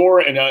go score,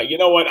 and you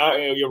know what?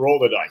 You roll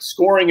the dice.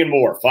 Scoring and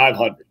more,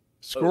 500.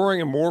 Scoring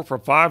and more for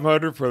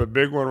 500 for the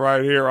big one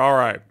right here. All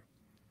right.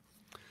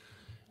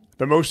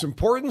 The most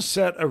important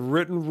set of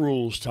written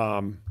rules,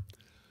 Tom,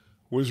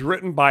 was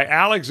written by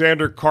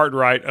Alexander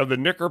Cartwright of the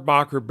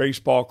Knickerbocker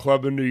Baseball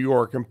Club in New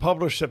York and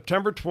published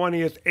September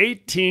 20th,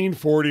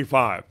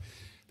 1845.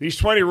 These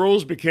 20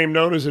 rules became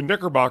known as the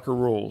Knickerbocker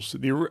Rules,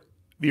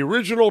 the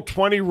original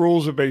 20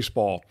 rules of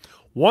baseball.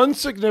 One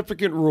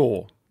significant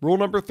rule, rule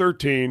number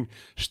 13,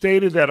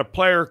 stated that a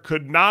player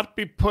could not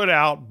be put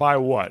out by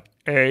what?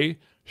 A,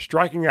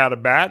 striking out a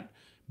bat,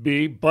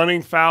 B,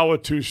 bunting foul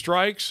with 2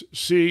 strikes,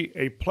 C,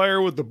 a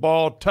player with the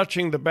ball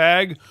touching the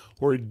bag,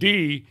 or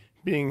D,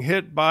 being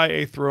hit by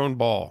a thrown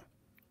ball.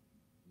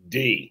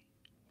 D.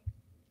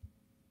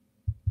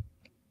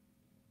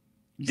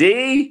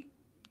 D?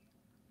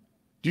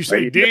 Do you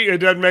say D? It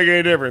doesn't make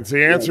any difference.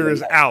 The answer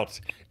is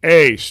out.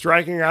 A,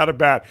 striking out a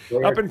bat.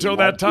 Up until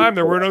that time,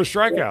 there were no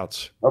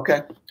strikeouts.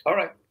 Okay. All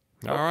right.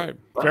 All right.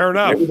 Fair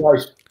enough.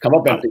 Come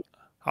up empty.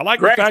 I like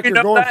the fact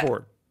you're going for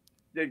it.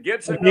 Did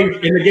Gibson and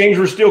the games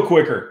were still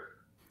quicker.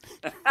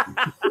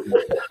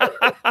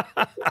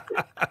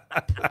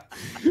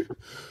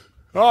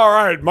 All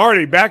right,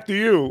 Marty, back to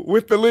you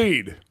with the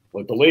lead.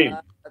 With the lead.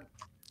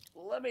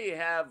 Let me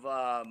have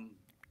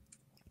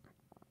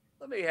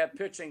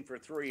pitching for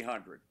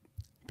 300.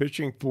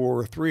 Pitching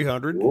for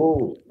 300.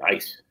 Ooh,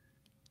 nice.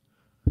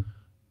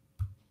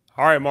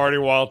 All right, Marty,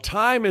 while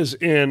time is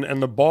in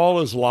and the ball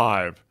is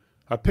live,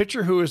 a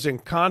pitcher who is in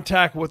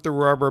contact with the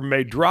rubber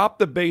may drop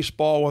the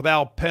baseball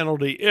without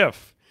penalty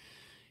if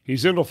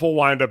he's in the full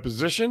windup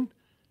position,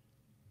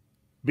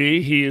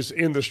 B, he is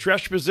in the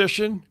stretch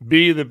position,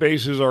 B, the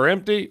bases are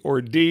empty,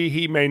 or D,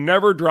 he may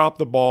never drop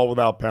the ball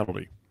without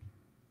penalty.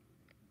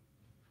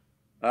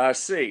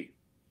 C.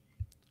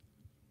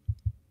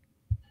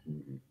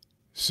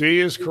 C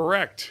is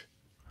correct.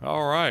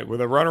 All right.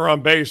 With a runner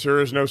on base, there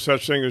is no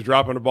such thing as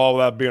dropping the ball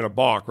without being a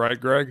balk, right,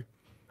 Greg?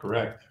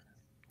 Correct.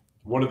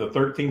 One of the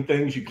 13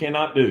 things you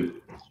cannot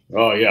do.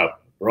 Oh, yeah.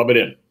 Rub it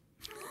in.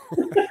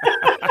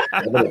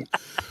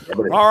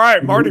 All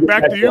right, Marty,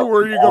 back to you.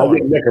 Where are you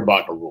going?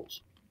 Knickerbocker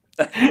rules.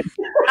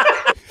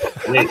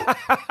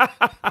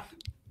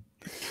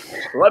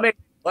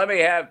 Let me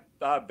have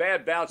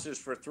bad bounces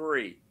for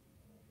 3.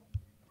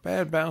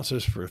 Bad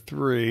bounces for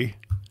 3.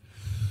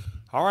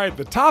 All right,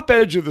 the top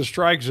edge of the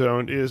strike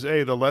zone is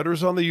A, the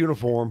letters on the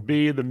uniform,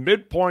 B, the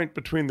midpoint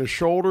between the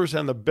shoulders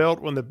and the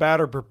belt when the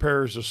batter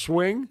prepares to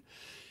swing,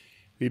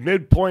 the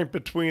midpoint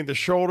between the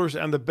shoulders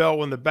and the belt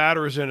when the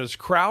batter is in his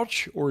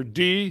crouch, or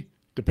D,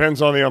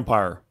 depends on the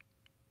umpire.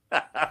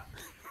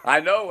 I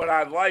know what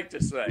I'd like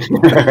to say,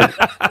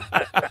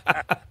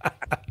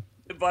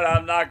 but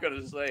I'm not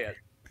going to say it.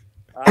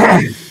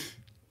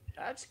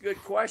 That's a good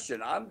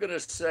question. I'm going to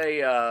say,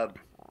 God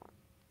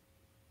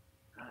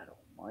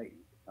almighty.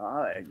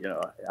 I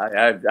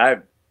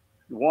have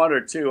one or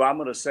two. I'm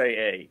going to say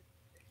A,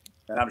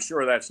 and I'm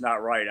sure that's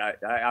not right.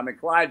 I'm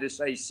inclined to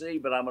say C,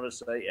 but I'm going to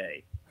say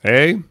A.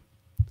 A?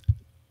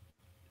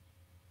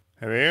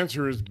 And the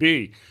answer is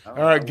B.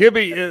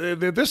 Gibby,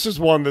 this is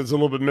one that's a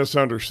little bit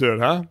misunderstood,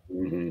 huh?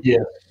 Mm-hmm.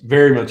 Yeah,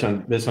 very much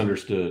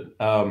misunderstood.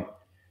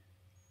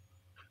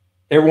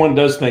 Everyone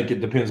does think it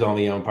depends on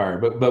the umpire,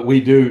 but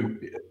we do.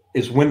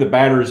 It's when the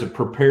batter is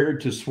prepared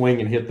to swing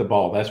and hit the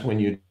ball. That's when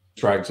you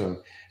strike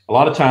zone. A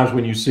lot of times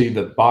when you see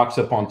the box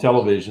up on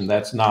television,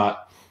 that's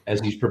not as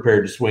he's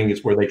prepared to swing.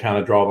 It's where they kind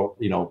of draw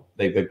the,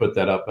 they put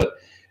that up. But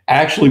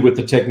actually, with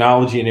the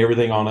technology and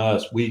everything on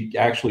us, we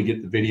actually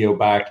get the video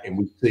back and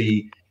we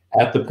see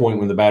at the point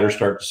when the batters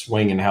start to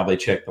swing and how they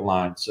check the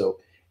line. So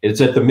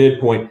it's at the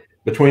midpoint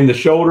between the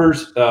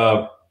shoulders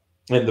and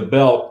the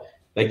belt.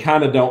 They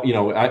kind of don't,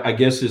 I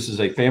guess this is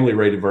a family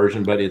rated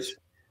version, but it's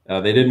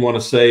they didn't want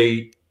to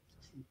say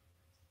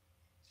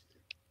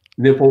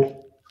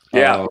nipple.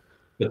 Yeah.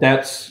 But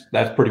that's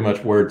pretty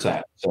much where it's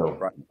at. So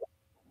Right.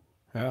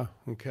 Yeah.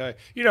 Okay.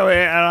 And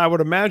I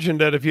would imagine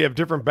that if you have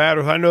different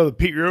batters, I know that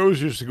Pete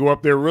Rose used to go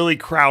up there really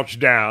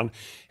crouched down,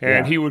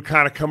 and he would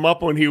kind of come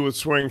up when he would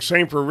swing.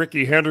 Same for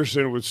Ricky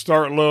Henderson, would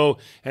start low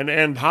and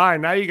end high.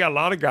 Now you got a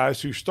lot of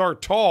guys who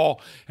start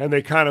tall and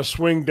they kind of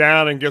swing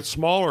down and get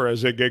smaller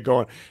as they get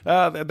going.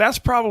 That's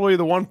probably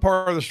the one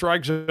part of the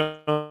strike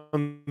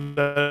zone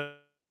that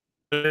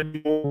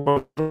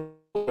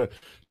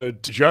to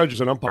judge as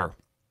an umpire.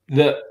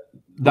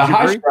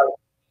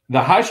 The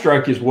high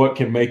strike is what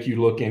can make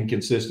you look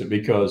inconsistent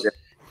because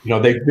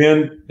they've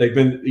been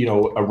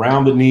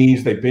around the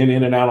knees, they've been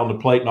in and out on the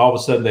plate, and all of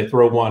a sudden they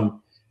throw one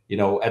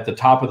at the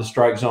top of the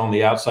strike zone,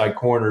 the outside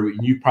corner.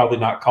 You've probably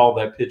not called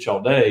that pitch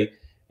all day,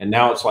 and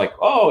now it's like,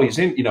 oh, he's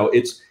in.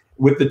 It's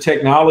with the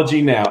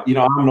technology now.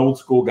 I'm an old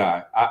school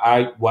guy.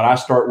 What I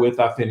start with,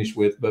 I finish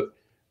with. But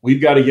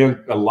we've got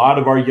a lot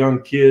of our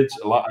young kids.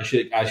 I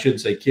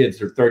shouldn't say kids.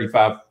 They're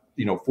 35,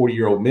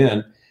 40-year-old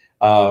men.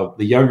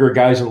 The younger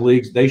guys in the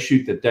leagues, they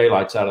shoot the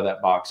daylights out of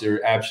that box.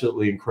 They're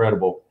absolutely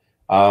incredible.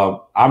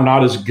 I'm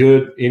not as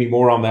good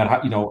anymore on that.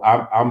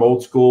 I'm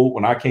old school.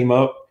 When I came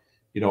up,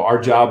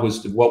 our job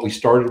was what we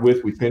started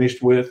with, we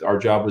finished with. Our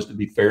job was to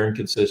be fair and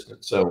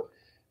consistent. So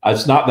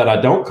it's not that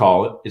I don't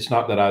call it. It's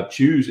not that I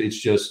choose. It's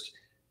just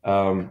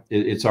that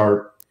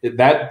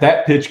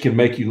pitch can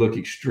make you look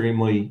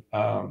extremely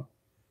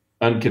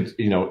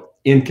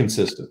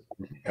inconsistent.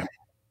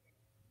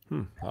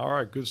 All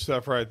right, good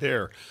stuff right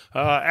there.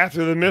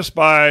 After the miss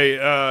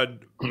by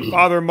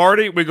Father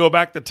Marty, we go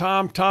back to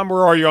Thom. Thom,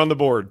 where are you on the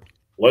board?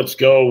 Let's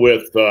go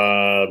with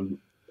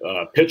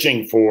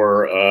pitching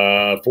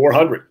for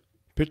 400.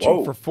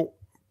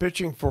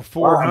 Pitching for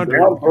 400.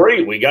 Round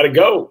 3, we got to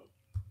go.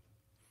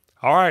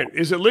 All right.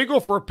 Is it legal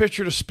for a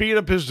pitcher to speed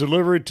up his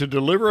delivery to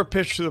deliver a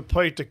pitch to the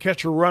plate to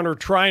catch a runner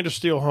trying to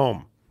steal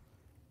home?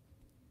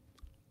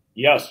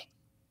 Yes.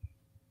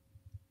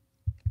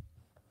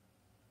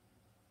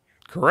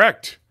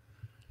 Correct.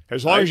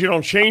 As long as you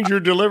don't change your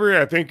delivery,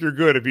 I think you're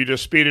good if you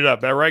just speed it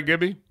up. That right,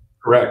 Gibby?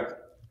 Correct.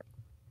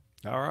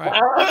 All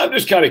right. I'm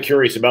just kind of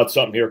curious about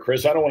something here,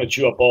 Chris. I don't want to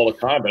chew up all the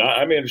time, but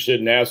I'm interested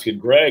in asking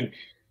Greg,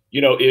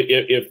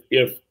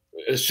 if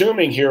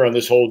assuming here on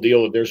this whole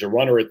deal that there's a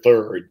runner at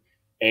third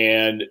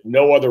and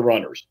no other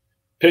runners,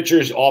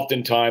 pitchers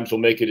oftentimes will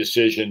make a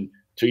decision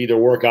to either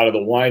work out of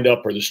the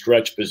windup or the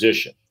stretch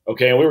position.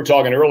 Okay, and we were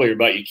talking earlier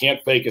about you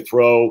can't fake a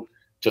throw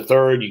to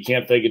third, you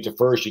can't fake it to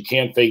first, you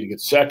can't fake it to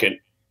second.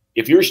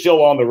 If you're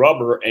still on the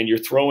rubber and you're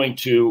throwing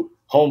to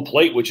home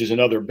plate, which is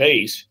another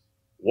base,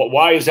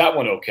 why is that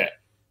one okay?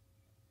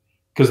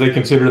 Because they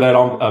consider that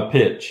on a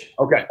pitch.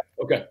 Okay.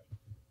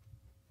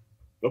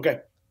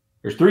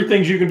 There's 3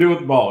 things you can do with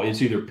the ball.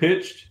 It's either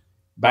pitched,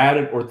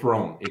 batted, or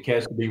thrown. It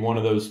has to be one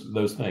of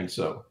those things.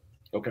 So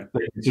they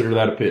consider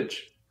that a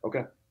pitch.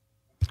 Okay.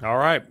 All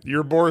right.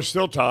 Your board is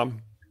still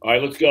Thom. All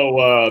right, let's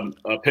go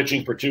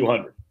pitching for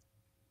 200.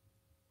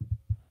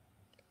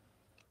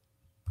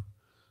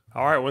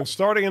 All right, when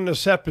starting in the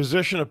set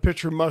position, a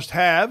pitcher must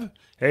have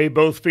A,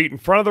 both feet in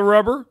front of the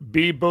rubber,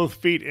 B, both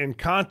feet in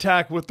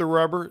contact with the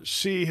rubber,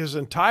 C, his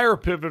entire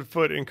pivot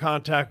foot in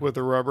contact with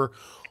the rubber,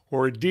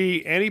 or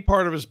D, any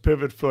part of his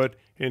pivot foot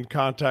in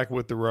contact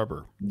with the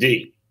rubber.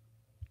 D.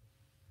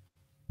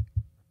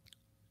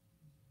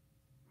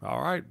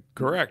 All right,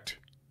 correct.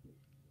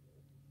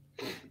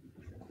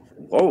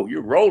 Oh,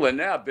 you're rolling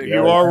now, big.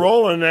 You are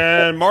rolling,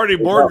 and Marty,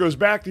 board goes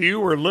back to you.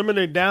 We're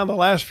eliminating down the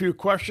last few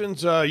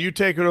questions. You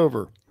take it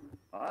over.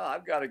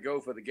 I've got to go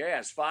for the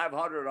gas.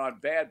 500 on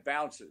bad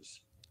bounces.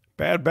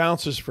 Bad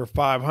bounces for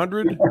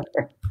 500.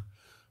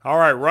 All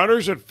right,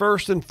 runners at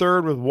first and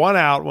third with 1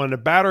 out when the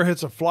batter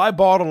hits a fly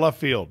ball to left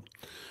field.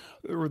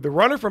 The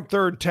runner from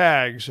third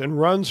tags and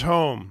runs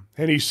home,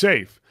 and he's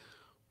safe.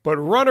 But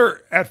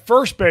runner at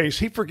first base,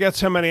 he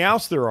forgets how many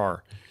outs there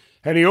are.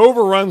 And he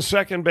overruns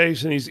second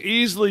base, and he's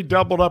easily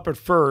doubled up at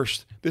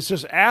first. This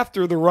is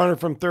after the runner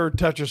from third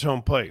touches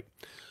home plate.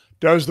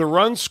 Does the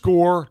run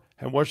score,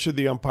 and what should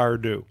the umpire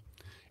do?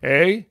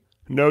 A,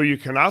 no, you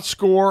cannot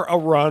score a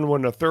run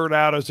when the third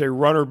out is a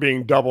runner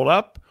being doubled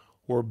up.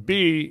 Or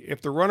B,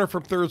 if the runner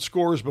from third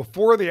scores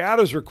before the out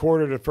is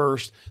recorded at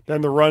first, then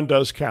the run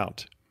does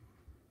count.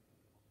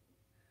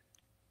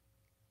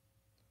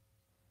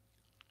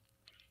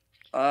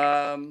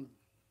 I'm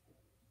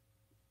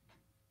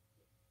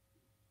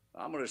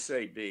going to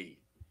say B.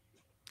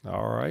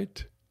 All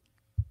right.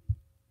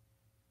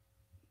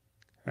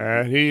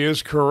 And he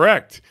is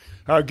correct.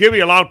 Gibby,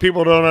 a lot of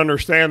people don't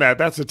understand that.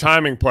 That's a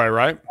timing play,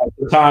 right?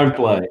 That's a time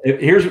play.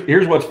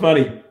 Here's what's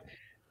funny.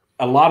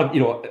 a lot of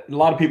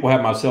people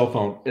have my cell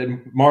phone,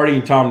 and Marty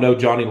and Tom know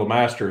Johnny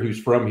Lemaster,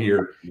 who's from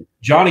here.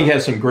 Johnny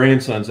has some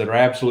grandsons that are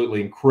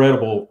absolutely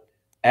incredible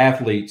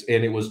athletes.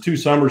 And it was 2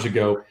 summers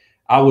ago.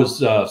 I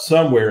was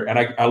somewhere, and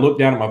I looked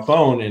down at my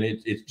phone, and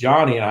it's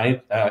Johnny,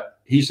 and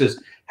he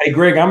says, "Hey,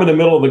 Greg, I'm in the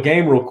middle of the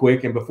game real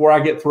quick, and before I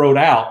get thrown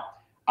out,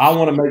 I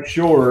want to make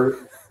sure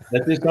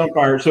that this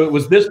umpire." So it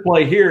was this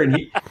play here, and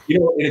he,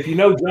 and if you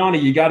know Johnny,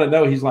 you got to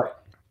know he's like,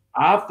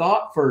 "I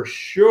thought for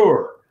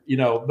sure."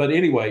 But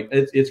anyway,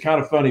 it's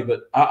kind of funny,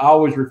 but I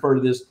always refer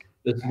to this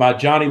is my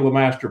Johnny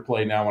Lemaster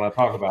play now when I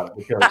talk about it,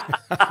 because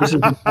this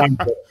is the time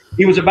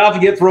he was about to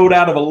get thrown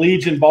out of a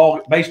Legion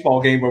baseball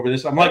game over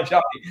this. I'm like,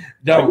 Johnny,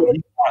 no,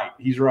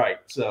 he's right.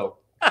 So,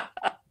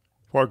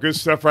 well, good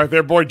stuff right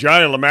there. Boy,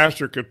 Johnny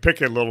Lemaster could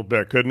pick it a little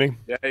bit, couldn't he?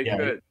 Yeah, he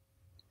could.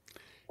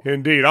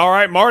 Indeed. All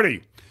right,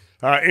 Marty,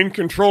 in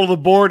control of the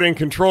board, in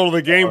control of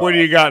the game. What do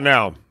you got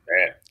now?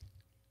 Man.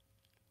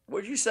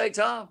 What'd you say,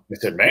 Tom? I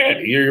said,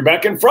 man, you're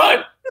back in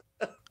front.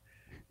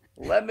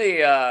 Let me,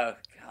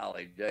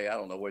 golly day, I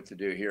don't know what to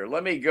do here.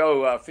 Let me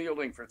go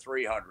fielding for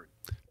 300.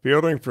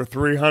 Fielding for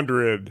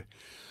 300.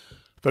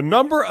 The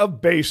number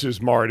of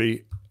bases,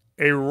 Marty,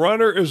 a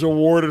runner is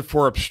awarded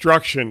for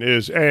obstruction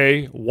is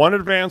A, 1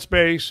 advance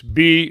base,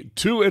 B,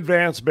 2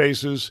 advance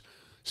bases,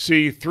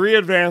 C, 3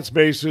 advance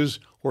bases,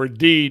 or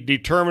D,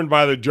 determined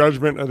by the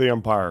judgment of the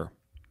umpire.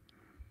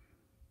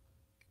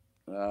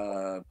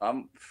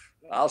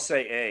 I'll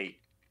say A.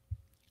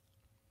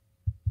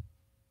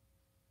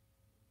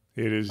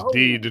 It is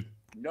D,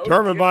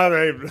 determined by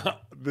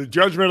the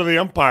judgment of the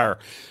umpire.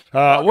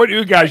 What do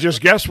you guys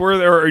just guess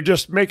where, or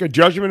just make a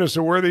judgment as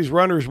to where these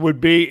runners would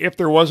be if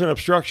there was an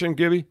obstruction,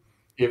 Gibby?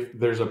 If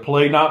there's a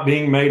play not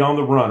being made on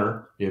the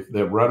runner, if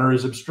the runner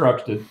is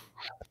obstructed,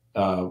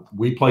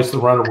 we place the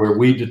runner where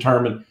we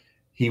determine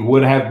he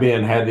would have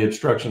been had the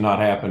obstruction not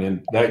happened.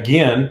 And that,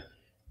 again,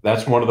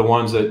 that's one of the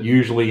ones that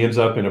usually ends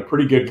up in a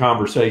pretty good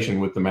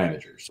conversation with the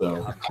manager.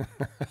 So.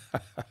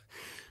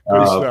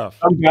 Good stuff.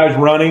 Some guys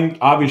running.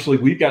 Obviously,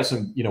 we've got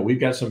some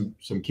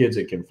kids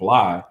that can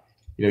fly.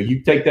 You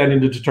take that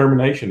into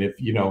determination. If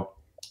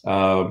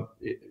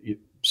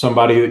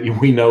somebody that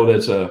we know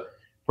that's a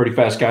pretty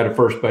fast guy to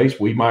first base,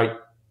 we might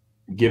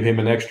give him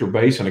an extra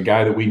base, and a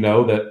guy that we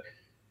know that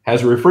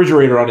has a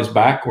refrigerator on his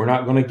back, we're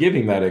not going to give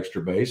him that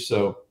extra base.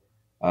 So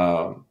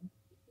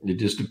it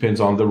just depends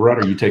on the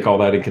runner. You take all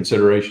that in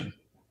consideration.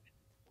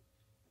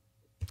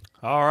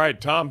 All right,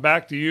 Tom,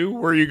 back to you.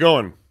 Where are you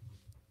going?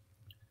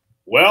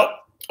 Well,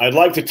 I'd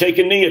like to take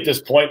a knee at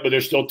this point, but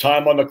there's still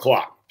time on the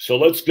clock. So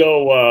let's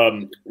go.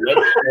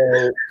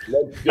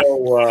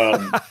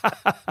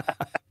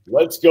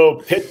 Let's go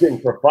pitching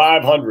for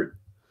 500.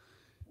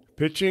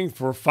 Pitching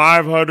for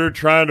 500,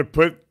 trying to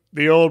put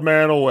the old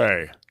man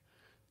away.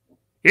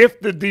 If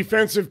the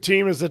defensive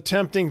team is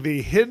attempting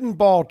the hidden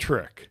ball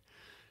trick,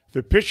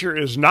 the pitcher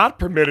is not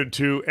permitted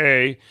to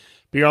A,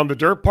 be on the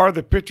dirt part of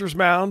the pitcher's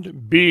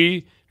mound,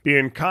 B, be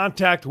in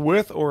contact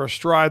with or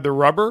astride the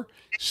rubber,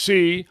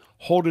 C,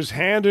 hold his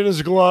hand in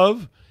his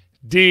glove,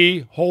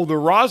 D, hold the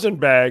rosin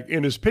bag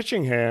in his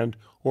pitching hand,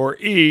 or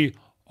E,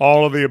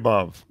 all of the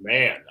above.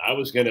 Man, I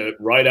was going to,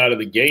 right out of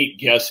the gate,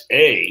 guess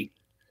A.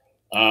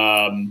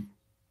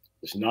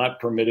 It's not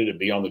permitted to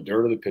be on the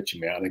dirt of the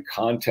pitching mound in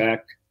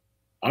contact.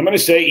 I'm going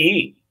to say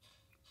E.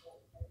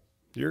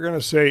 You're going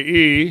to say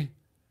E.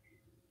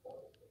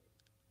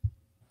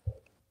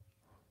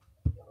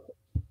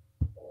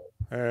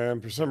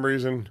 And for some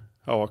reason,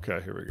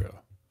 okay, here we go.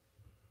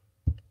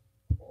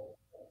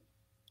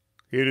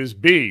 It is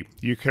B.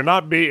 You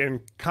cannot be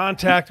in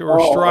contact or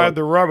astride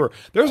the rubber.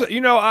 There's,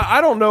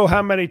 I don't know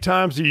how many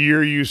times a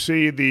year you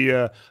see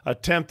the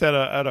attempt at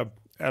a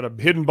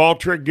hidden ball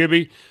trick,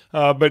 Gibby,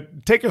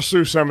 but take us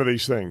through some of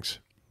these things.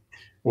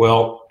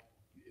 Well,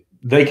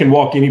 they can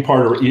walk any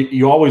part of it.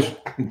 You always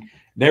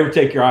never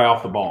take your eye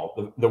off the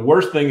ball. The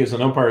worst thing as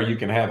an umpire you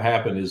can have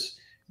happen is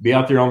be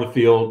out there on the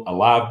field, a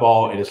live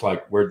ball, and it's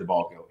like, where'd the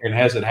ball go? And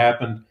has it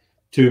happened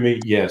to me?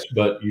 Yes,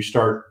 but you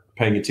start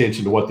paying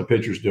attention to what the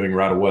pitcher's doing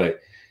right away.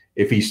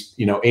 If he's,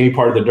 any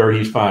part of the dirt,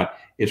 he's fine.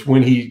 It's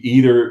when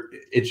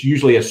it's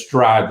usually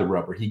astride the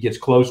rubber. He gets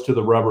close to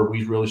the rubber.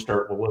 We really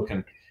start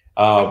looking,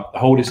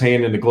 hold his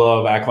hand in the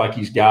glove, act like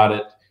he's got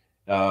it,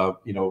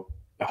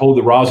 hold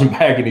the rosin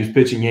bag in his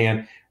pitching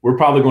hand. We're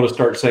probably going to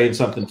start saying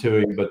something to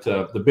him. But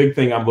the big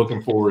thing I'm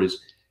looking for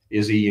is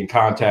he in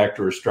contact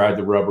or astride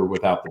the rubber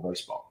without the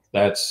baseball?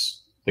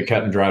 That's the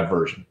cut and dried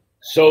version.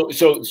 So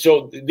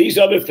these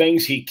other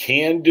things he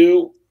can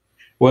do.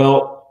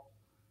 Well,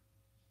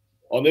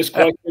 on this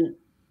question,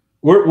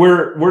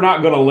 we're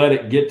not going to let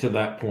it get to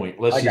that point.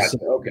 Let's just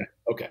say,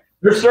 okay.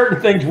 There's certain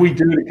things we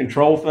do to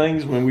control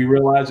things when we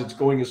realize it's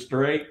going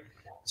astray.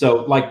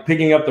 So, like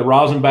picking up the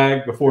rosin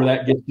bag before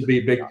that gets to be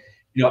a big.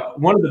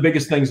 One of the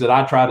biggest things that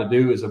I try to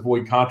do is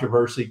avoid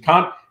controversy.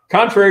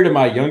 Contrary to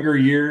my younger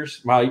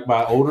years,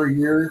 my older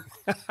years,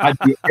 I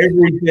do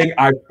everything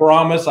I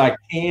promise I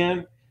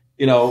can.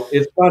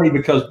 It's funny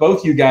because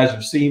both you guys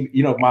have seen,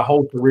 my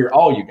whole career,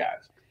 all you guys.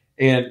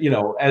 And,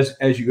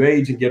 as you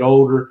age and get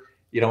older,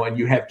 and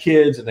you have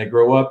kids and they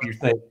grow up, you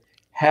think,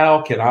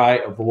 how can I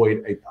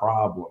avoid a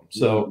problem?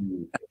 So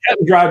cut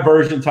and dry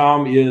version,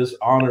 Tom, is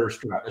honor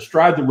stride.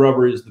 Stride the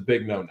rubber is the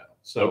big no-no.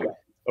 So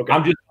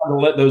I'm just trying to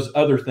let those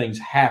other things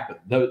happen.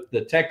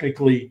 The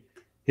technically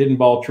hidden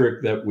ball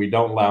trick that we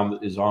don't allow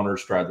is honor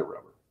stride the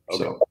rubber.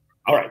 Okay. So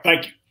all right,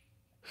 thank you.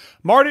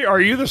 Marty,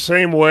 are you the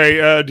same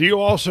way? Do you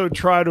also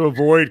try to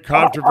avoid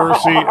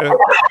controversy?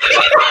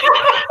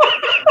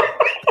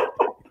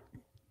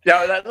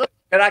 Yeah,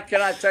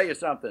 can I tell you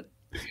something?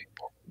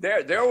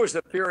 There was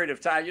a period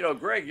of time, you know,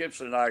 Greg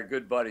Gibson and I are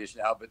good buddies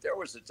now, but there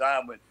was a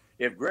time when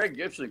if Greg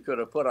Gibson could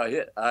have put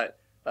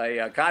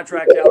a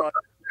contract out on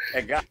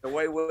and got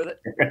away with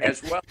it,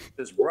 as well as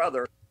his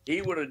brother,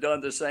 he would have done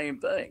the same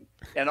thing.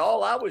 And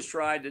all I was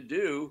trying to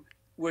do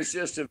was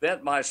just to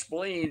vent my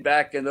spleen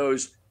back in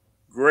those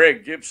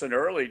Greg Gibson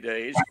early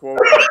days. Quote,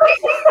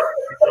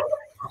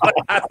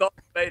 I thought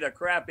I made a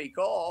crappy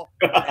call.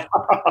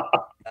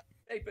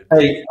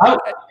 Hey,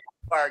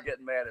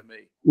 getting mad at me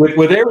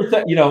with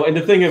everything, you know. And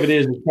the thing of it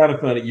is, it's kind of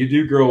funny. You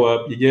do grow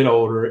up, you get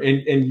older,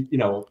 and you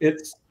know,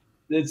 it's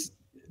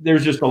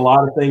there's just a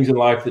lot of things in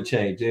life that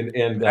change, and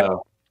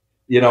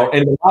you know,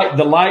 and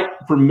the light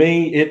for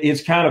me,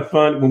 it's kind of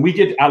fun when we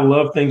get. I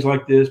love things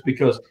like this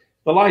because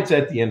the light's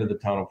at the end of the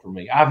tunnel for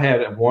me. I've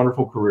had a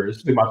wonderful career. This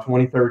will be my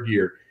 23rd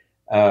year,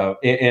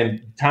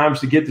 and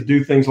times to get to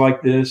do things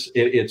like this,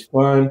 it's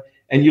fun.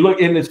 And you look,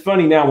 and it's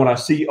funny now when I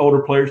see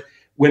older players.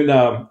 When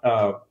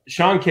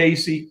Sean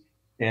Casey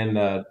and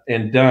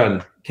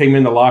Dunn came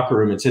in the locker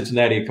room in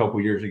Cincinnati a couple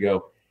years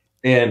ago,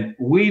 and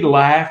we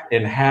laughed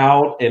and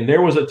howled. And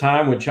there was a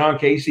time when Sean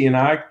Casey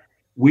and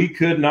we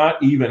could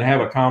not even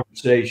have a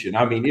conversation.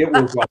 I mean, it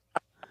was like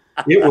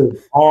it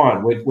was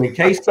on. When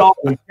Case saw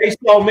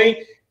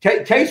me,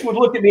 Case would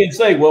look at me and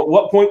say, "Well,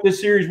 what point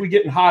this series we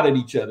getting hot at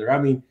each other?"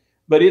 I mean,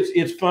 but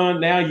it's fun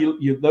now.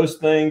 You those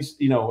things,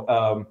 you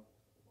know,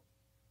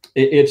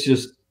 it's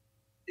just.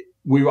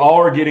 We all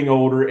are getting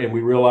older, and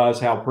we realize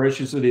how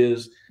precious it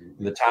is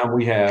and the time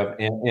we have.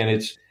 And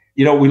it's,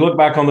 you know, we look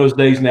back on those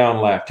days now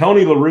and laugh.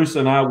 Tony La Russa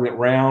and I went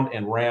round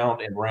and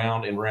round and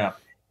round and round.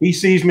 He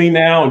sees me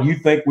now, and you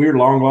think we're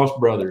long lost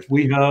brothers.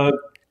 We hug.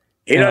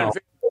 He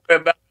doesn't feel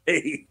about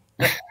me.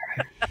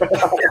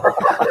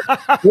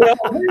 Well,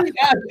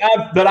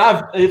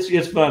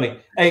 it's funny.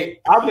 Hey,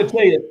 I'm going to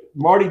tell you,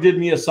 Marty did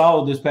me a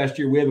solid this past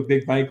year. We have a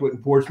big banquet in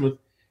Portsmouth.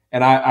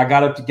 And I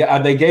got up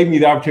to they gave me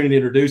the opportunity to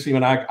introduce him.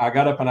 And I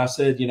got up and I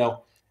said, you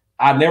know,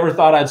 I never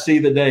thought I'd see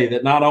the day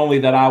that not only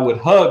that I would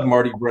hug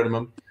Marty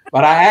Brennaman,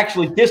 but I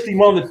actually kissed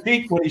him on the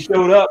cheek when he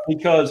showed up,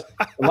 because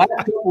the last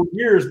couple of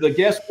years, the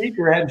guest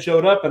speaker hadn't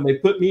showed up and they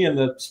put me in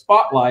the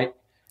spotlight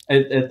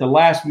at the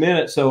last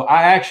minute. So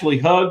I actually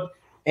hugged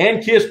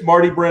and kissed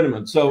Marty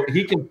Brennaman. So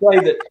he can say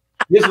that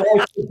his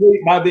life is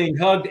complete by being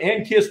hugged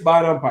and kissed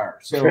by an umpire.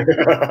 So.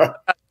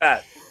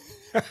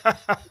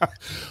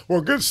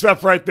 Well, good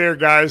stuff right there,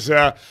 guys.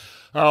 Why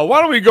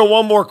don't we go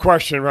one more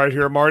question right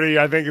here, Marty?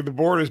 I think the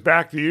board is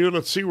back to you.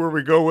 Let's see where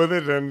we go with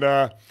it and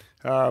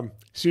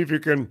see if you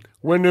can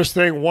win this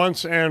thing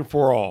once and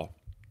for all.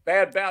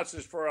 Bad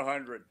bounces for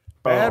 100.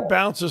 Bad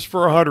bounces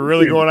for 100.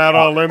 Really going out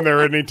on a limb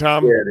there, isn't he,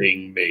 Tom?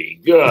 Kidding me.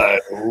 Good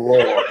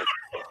Lord.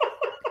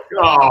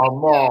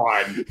 Come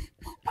on.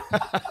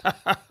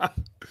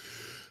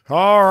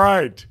 All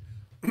right.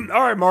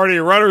 All right, Marty,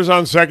 runner's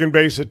on second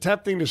base,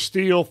 attempting to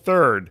steal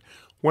third.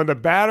 When the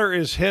batter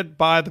is hit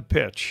by the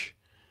pitch,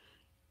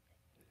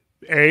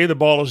 A, the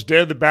ball is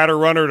dead, the batter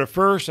runner to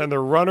first, and the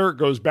runner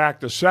goes back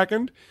to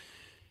second.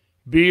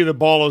 B, the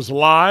ball is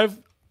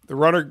live, the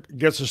runner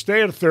gets to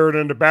stay at third,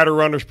 and the batter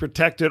runner is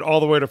protected all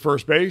the way to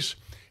first base.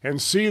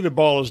 And C, the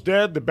ball is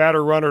dead, the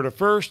batter runner to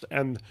first,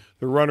 and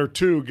the runner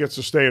two gets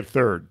to stay at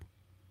third.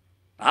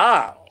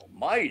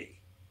 Almighty.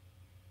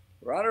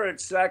 Runner at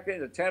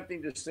second,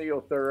 attempting to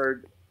steal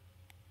third.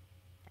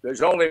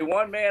 There's only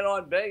one man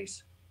on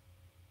base.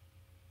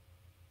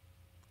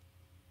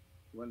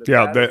 Right?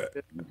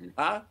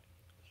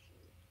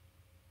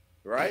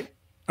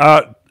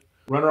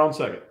 Runner on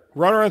second.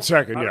 Runner on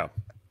second, yeah.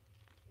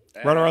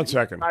 Runner on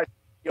second.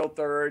 Steal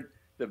third,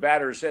 the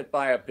batter is hit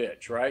by a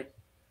pitch, right?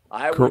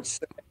 I would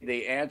say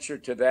the answer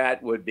to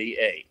that would be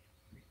A.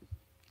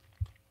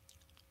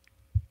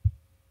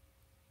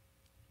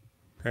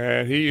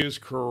 And he is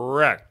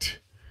correct.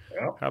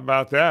 Yeah. How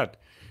about that?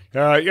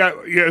 Yeah.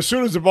 As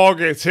soon as the ball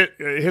gets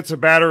hits a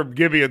batter,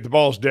 Gibby, the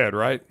ball's dead,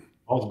 right?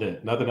 Ball's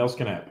dead. Nothing else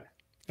can happen.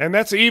 And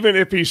that's even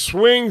if he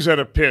swings at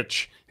a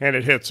pitch and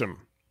it hits him.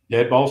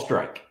 Dead ball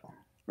strike.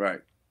 Right.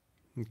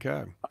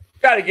 Okay.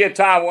 Got to give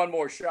Tom one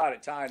more shot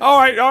at time. All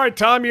right,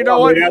 Tom. You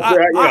know what?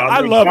 I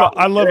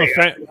love a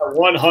fan. A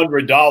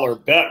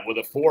 $100 bet with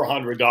a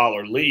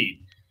 $400 lead.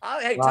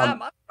 Hey,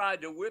 Tom, I'm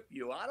trying to whip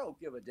you. I don't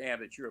give a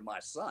damn that you're my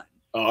son.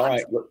 All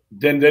right.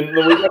 Then we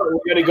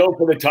got to go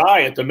for the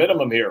tie at the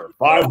minimum here.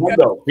 500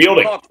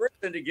 fielding. Chris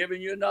into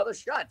giving you another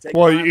shot.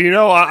 Well, you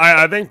know,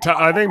 I think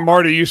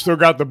Marty, you still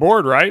got the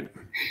board, right?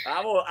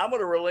 I'm going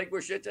to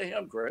relinquish it to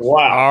him, Chris.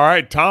 Wow. All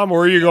right, Tom, where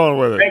are you going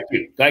with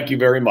it? Thank you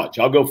very much.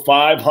 I'll go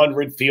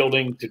 500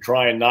 fielding to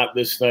try and knock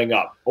this thing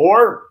up,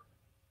 or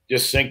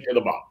just sink to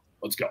the bottom.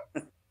 Let's go.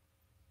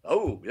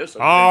 Oh, yes.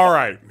 All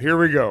right, here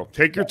we go.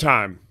 Take your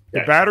time. The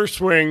Okay. batter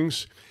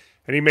swings,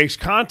 and he makes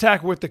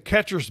contact with the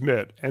catcher's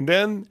mitt, and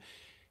then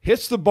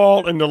hits the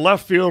ball into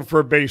left field for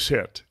a base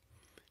hit.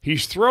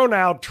 He's thrown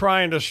out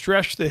trying to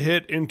stretch the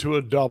hit into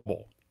a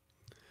double.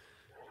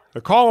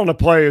 The call on the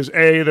play is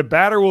A, the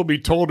batter will be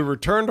told to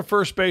return to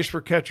first base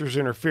for catcher's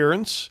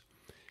interference.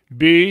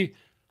 B,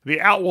 the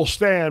out will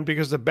stand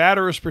because the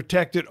batter is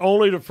protected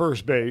only to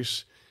first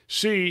base.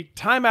 C,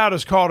 timeout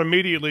is called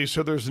immediately,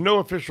 so there's no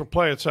official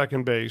play at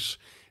second base.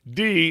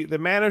 D, the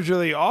manager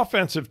of the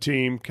offensive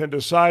team can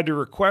decide to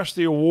request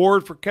the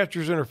award for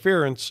catcher's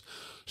interference,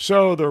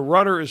 so the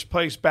runner is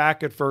placed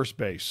back at first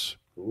base.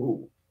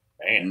 Ooh,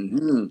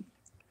 man.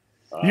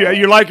 Mm-hmm. Yeah,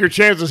 you like your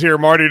chances here,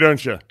 Marty,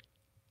 don't you?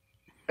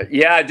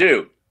 Yeah, I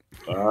do.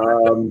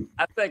 Um,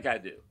 I think I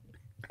do.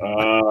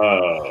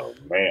 oh,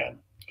 man.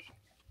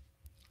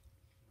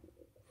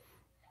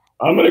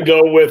 I'm going to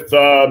go with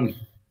golly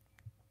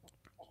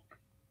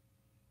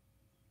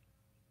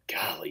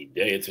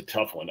day, it's a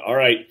tough one. All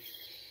right.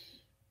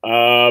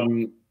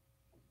 I'm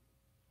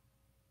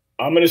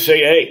going to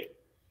say A.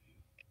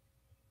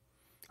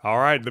 All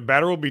right, the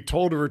batter will be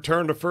told to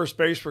return to first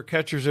base for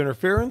catcher's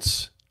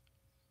interference.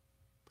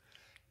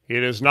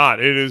 It is not.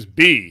 It is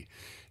B.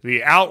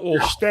 The out will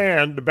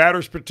stand. The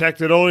batter's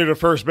protected only to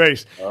first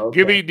base. Okay.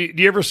 Gibby,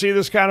 do you ever see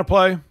this kind of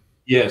play?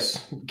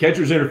 Yes,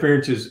 catcher's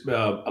interference is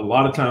a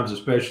lot of times,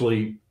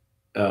 especially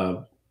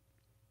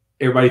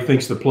everybody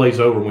thinks the play's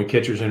over when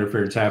catcher's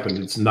interference happens.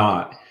 It's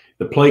not.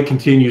 The play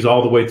continues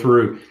all the way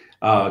through.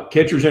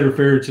 Catcher's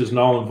interference is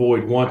null and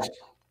void once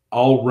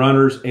all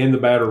runners and the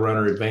batter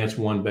runner advance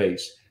one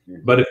base.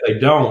 But if they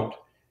don't,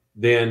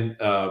 then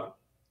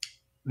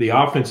the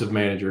offensive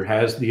manager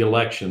has the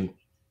election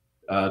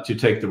to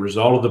take the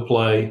result of the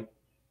play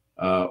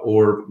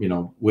or,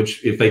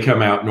 which if they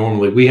come out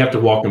normally, we have to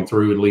walk them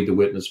through and lead the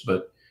witness,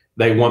 but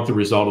they want the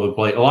result of the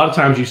play. A lot of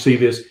times you see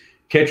this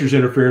catcher's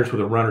interference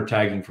with a runner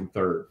tagging from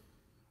third.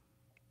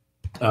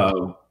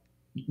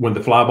 When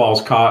the fly ball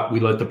is caught, we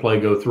let the play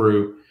go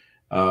through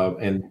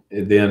and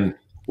then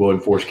we'll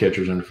enforce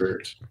catcher's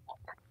interference.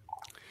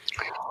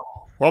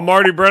 Well,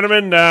 Marty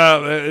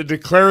Brennaman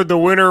declared the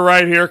winner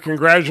right here.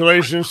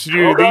 Congratulations to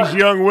you. All right. These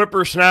young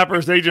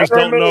whippersnappers, they just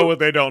don't know what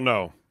they don't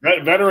know.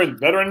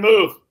 Veteran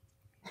move.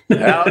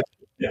 Well,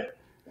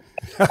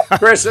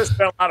 Chris, this has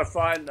been a lot of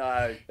fun.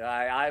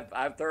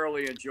 I've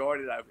thoroughly enjoyed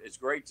it. It's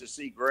great to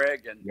see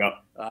Greg, and Yep.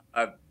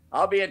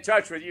 I'll be in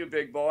touch with you,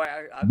 big boy.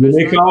 I Give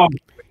me a call. on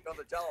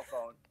the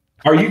telephone.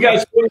 Are you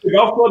guys swinging the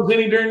golf clubs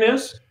any during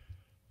this?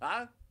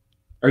 Huh?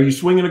 Are you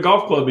swinging a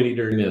golf club any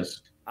during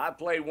this? I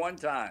played one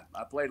time.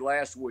 I played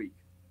last week.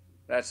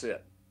 That's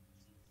it.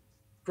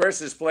 Chris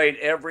has played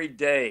every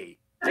day.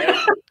 Every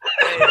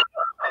day.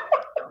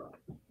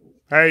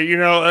 Hey,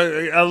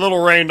 a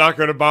little rain not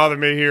going to bother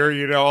me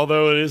here,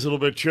 although it is a little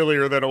bit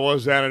chillier than it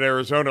was down in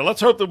Arizona.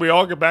 Let's hope that we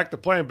all get back to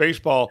playing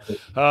baseball.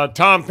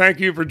 Tom, thank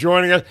you for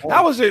joining us.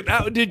 How was it?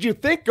 Did you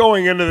think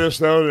going into this,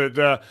 though,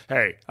 that,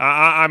 hey,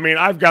 I mean,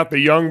 I've got the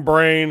young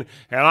brain,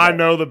 and I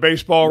know the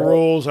baseball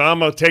rules, and I'm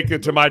going to take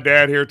it to my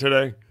dad here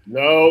today?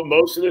 No,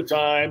 most of the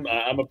time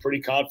I'm a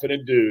pretty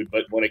confident dude,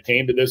 but when it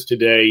came to this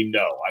today,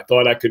 no. I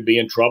thought I could be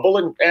in trouble,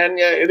 and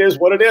it is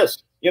what it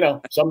is.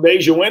 Some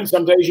days you win,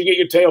 some days you get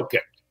your tail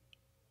kicked.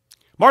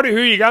 Marty,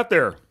 who you got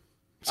there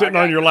sitting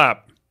on your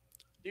lap?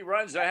 He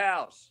runs the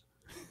house.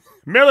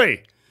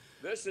 Millie.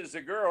 This is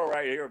the girl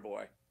right here,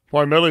 boy.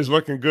 Boy, Millie's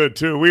looking good,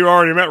 too. We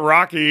already met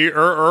Rocky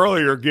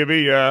earlier,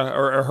 Gibby,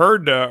 or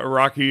heard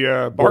Rocky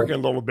barking a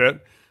little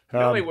bit.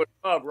 Millie would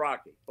love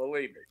Rocky,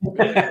 believe me.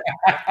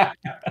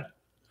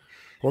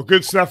 Well,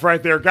 good stuff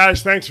right there.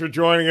 Guys, thanks for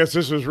joining us.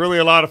 This was really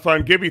a lot of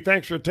fun. Gibby,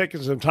 thanks for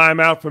taking some time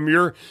out from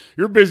your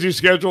busy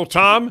schedule.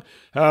 Tom,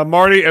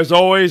 Marty, as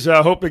always,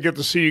 hope to get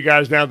to see you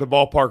guys down at the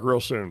ballpark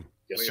real soon.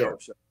 Yes, sir.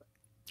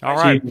 All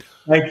right.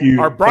 Thank you.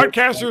 Our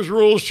Broadcasters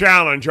Rules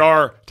Challenge,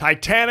 our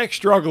Titanic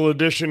Struggle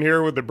edition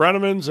here with the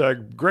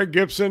Brennamans, Greg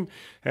Gibson,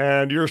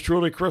 and yours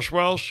truly, Chris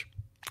Welsh.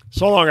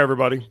 So long,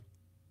 everybody.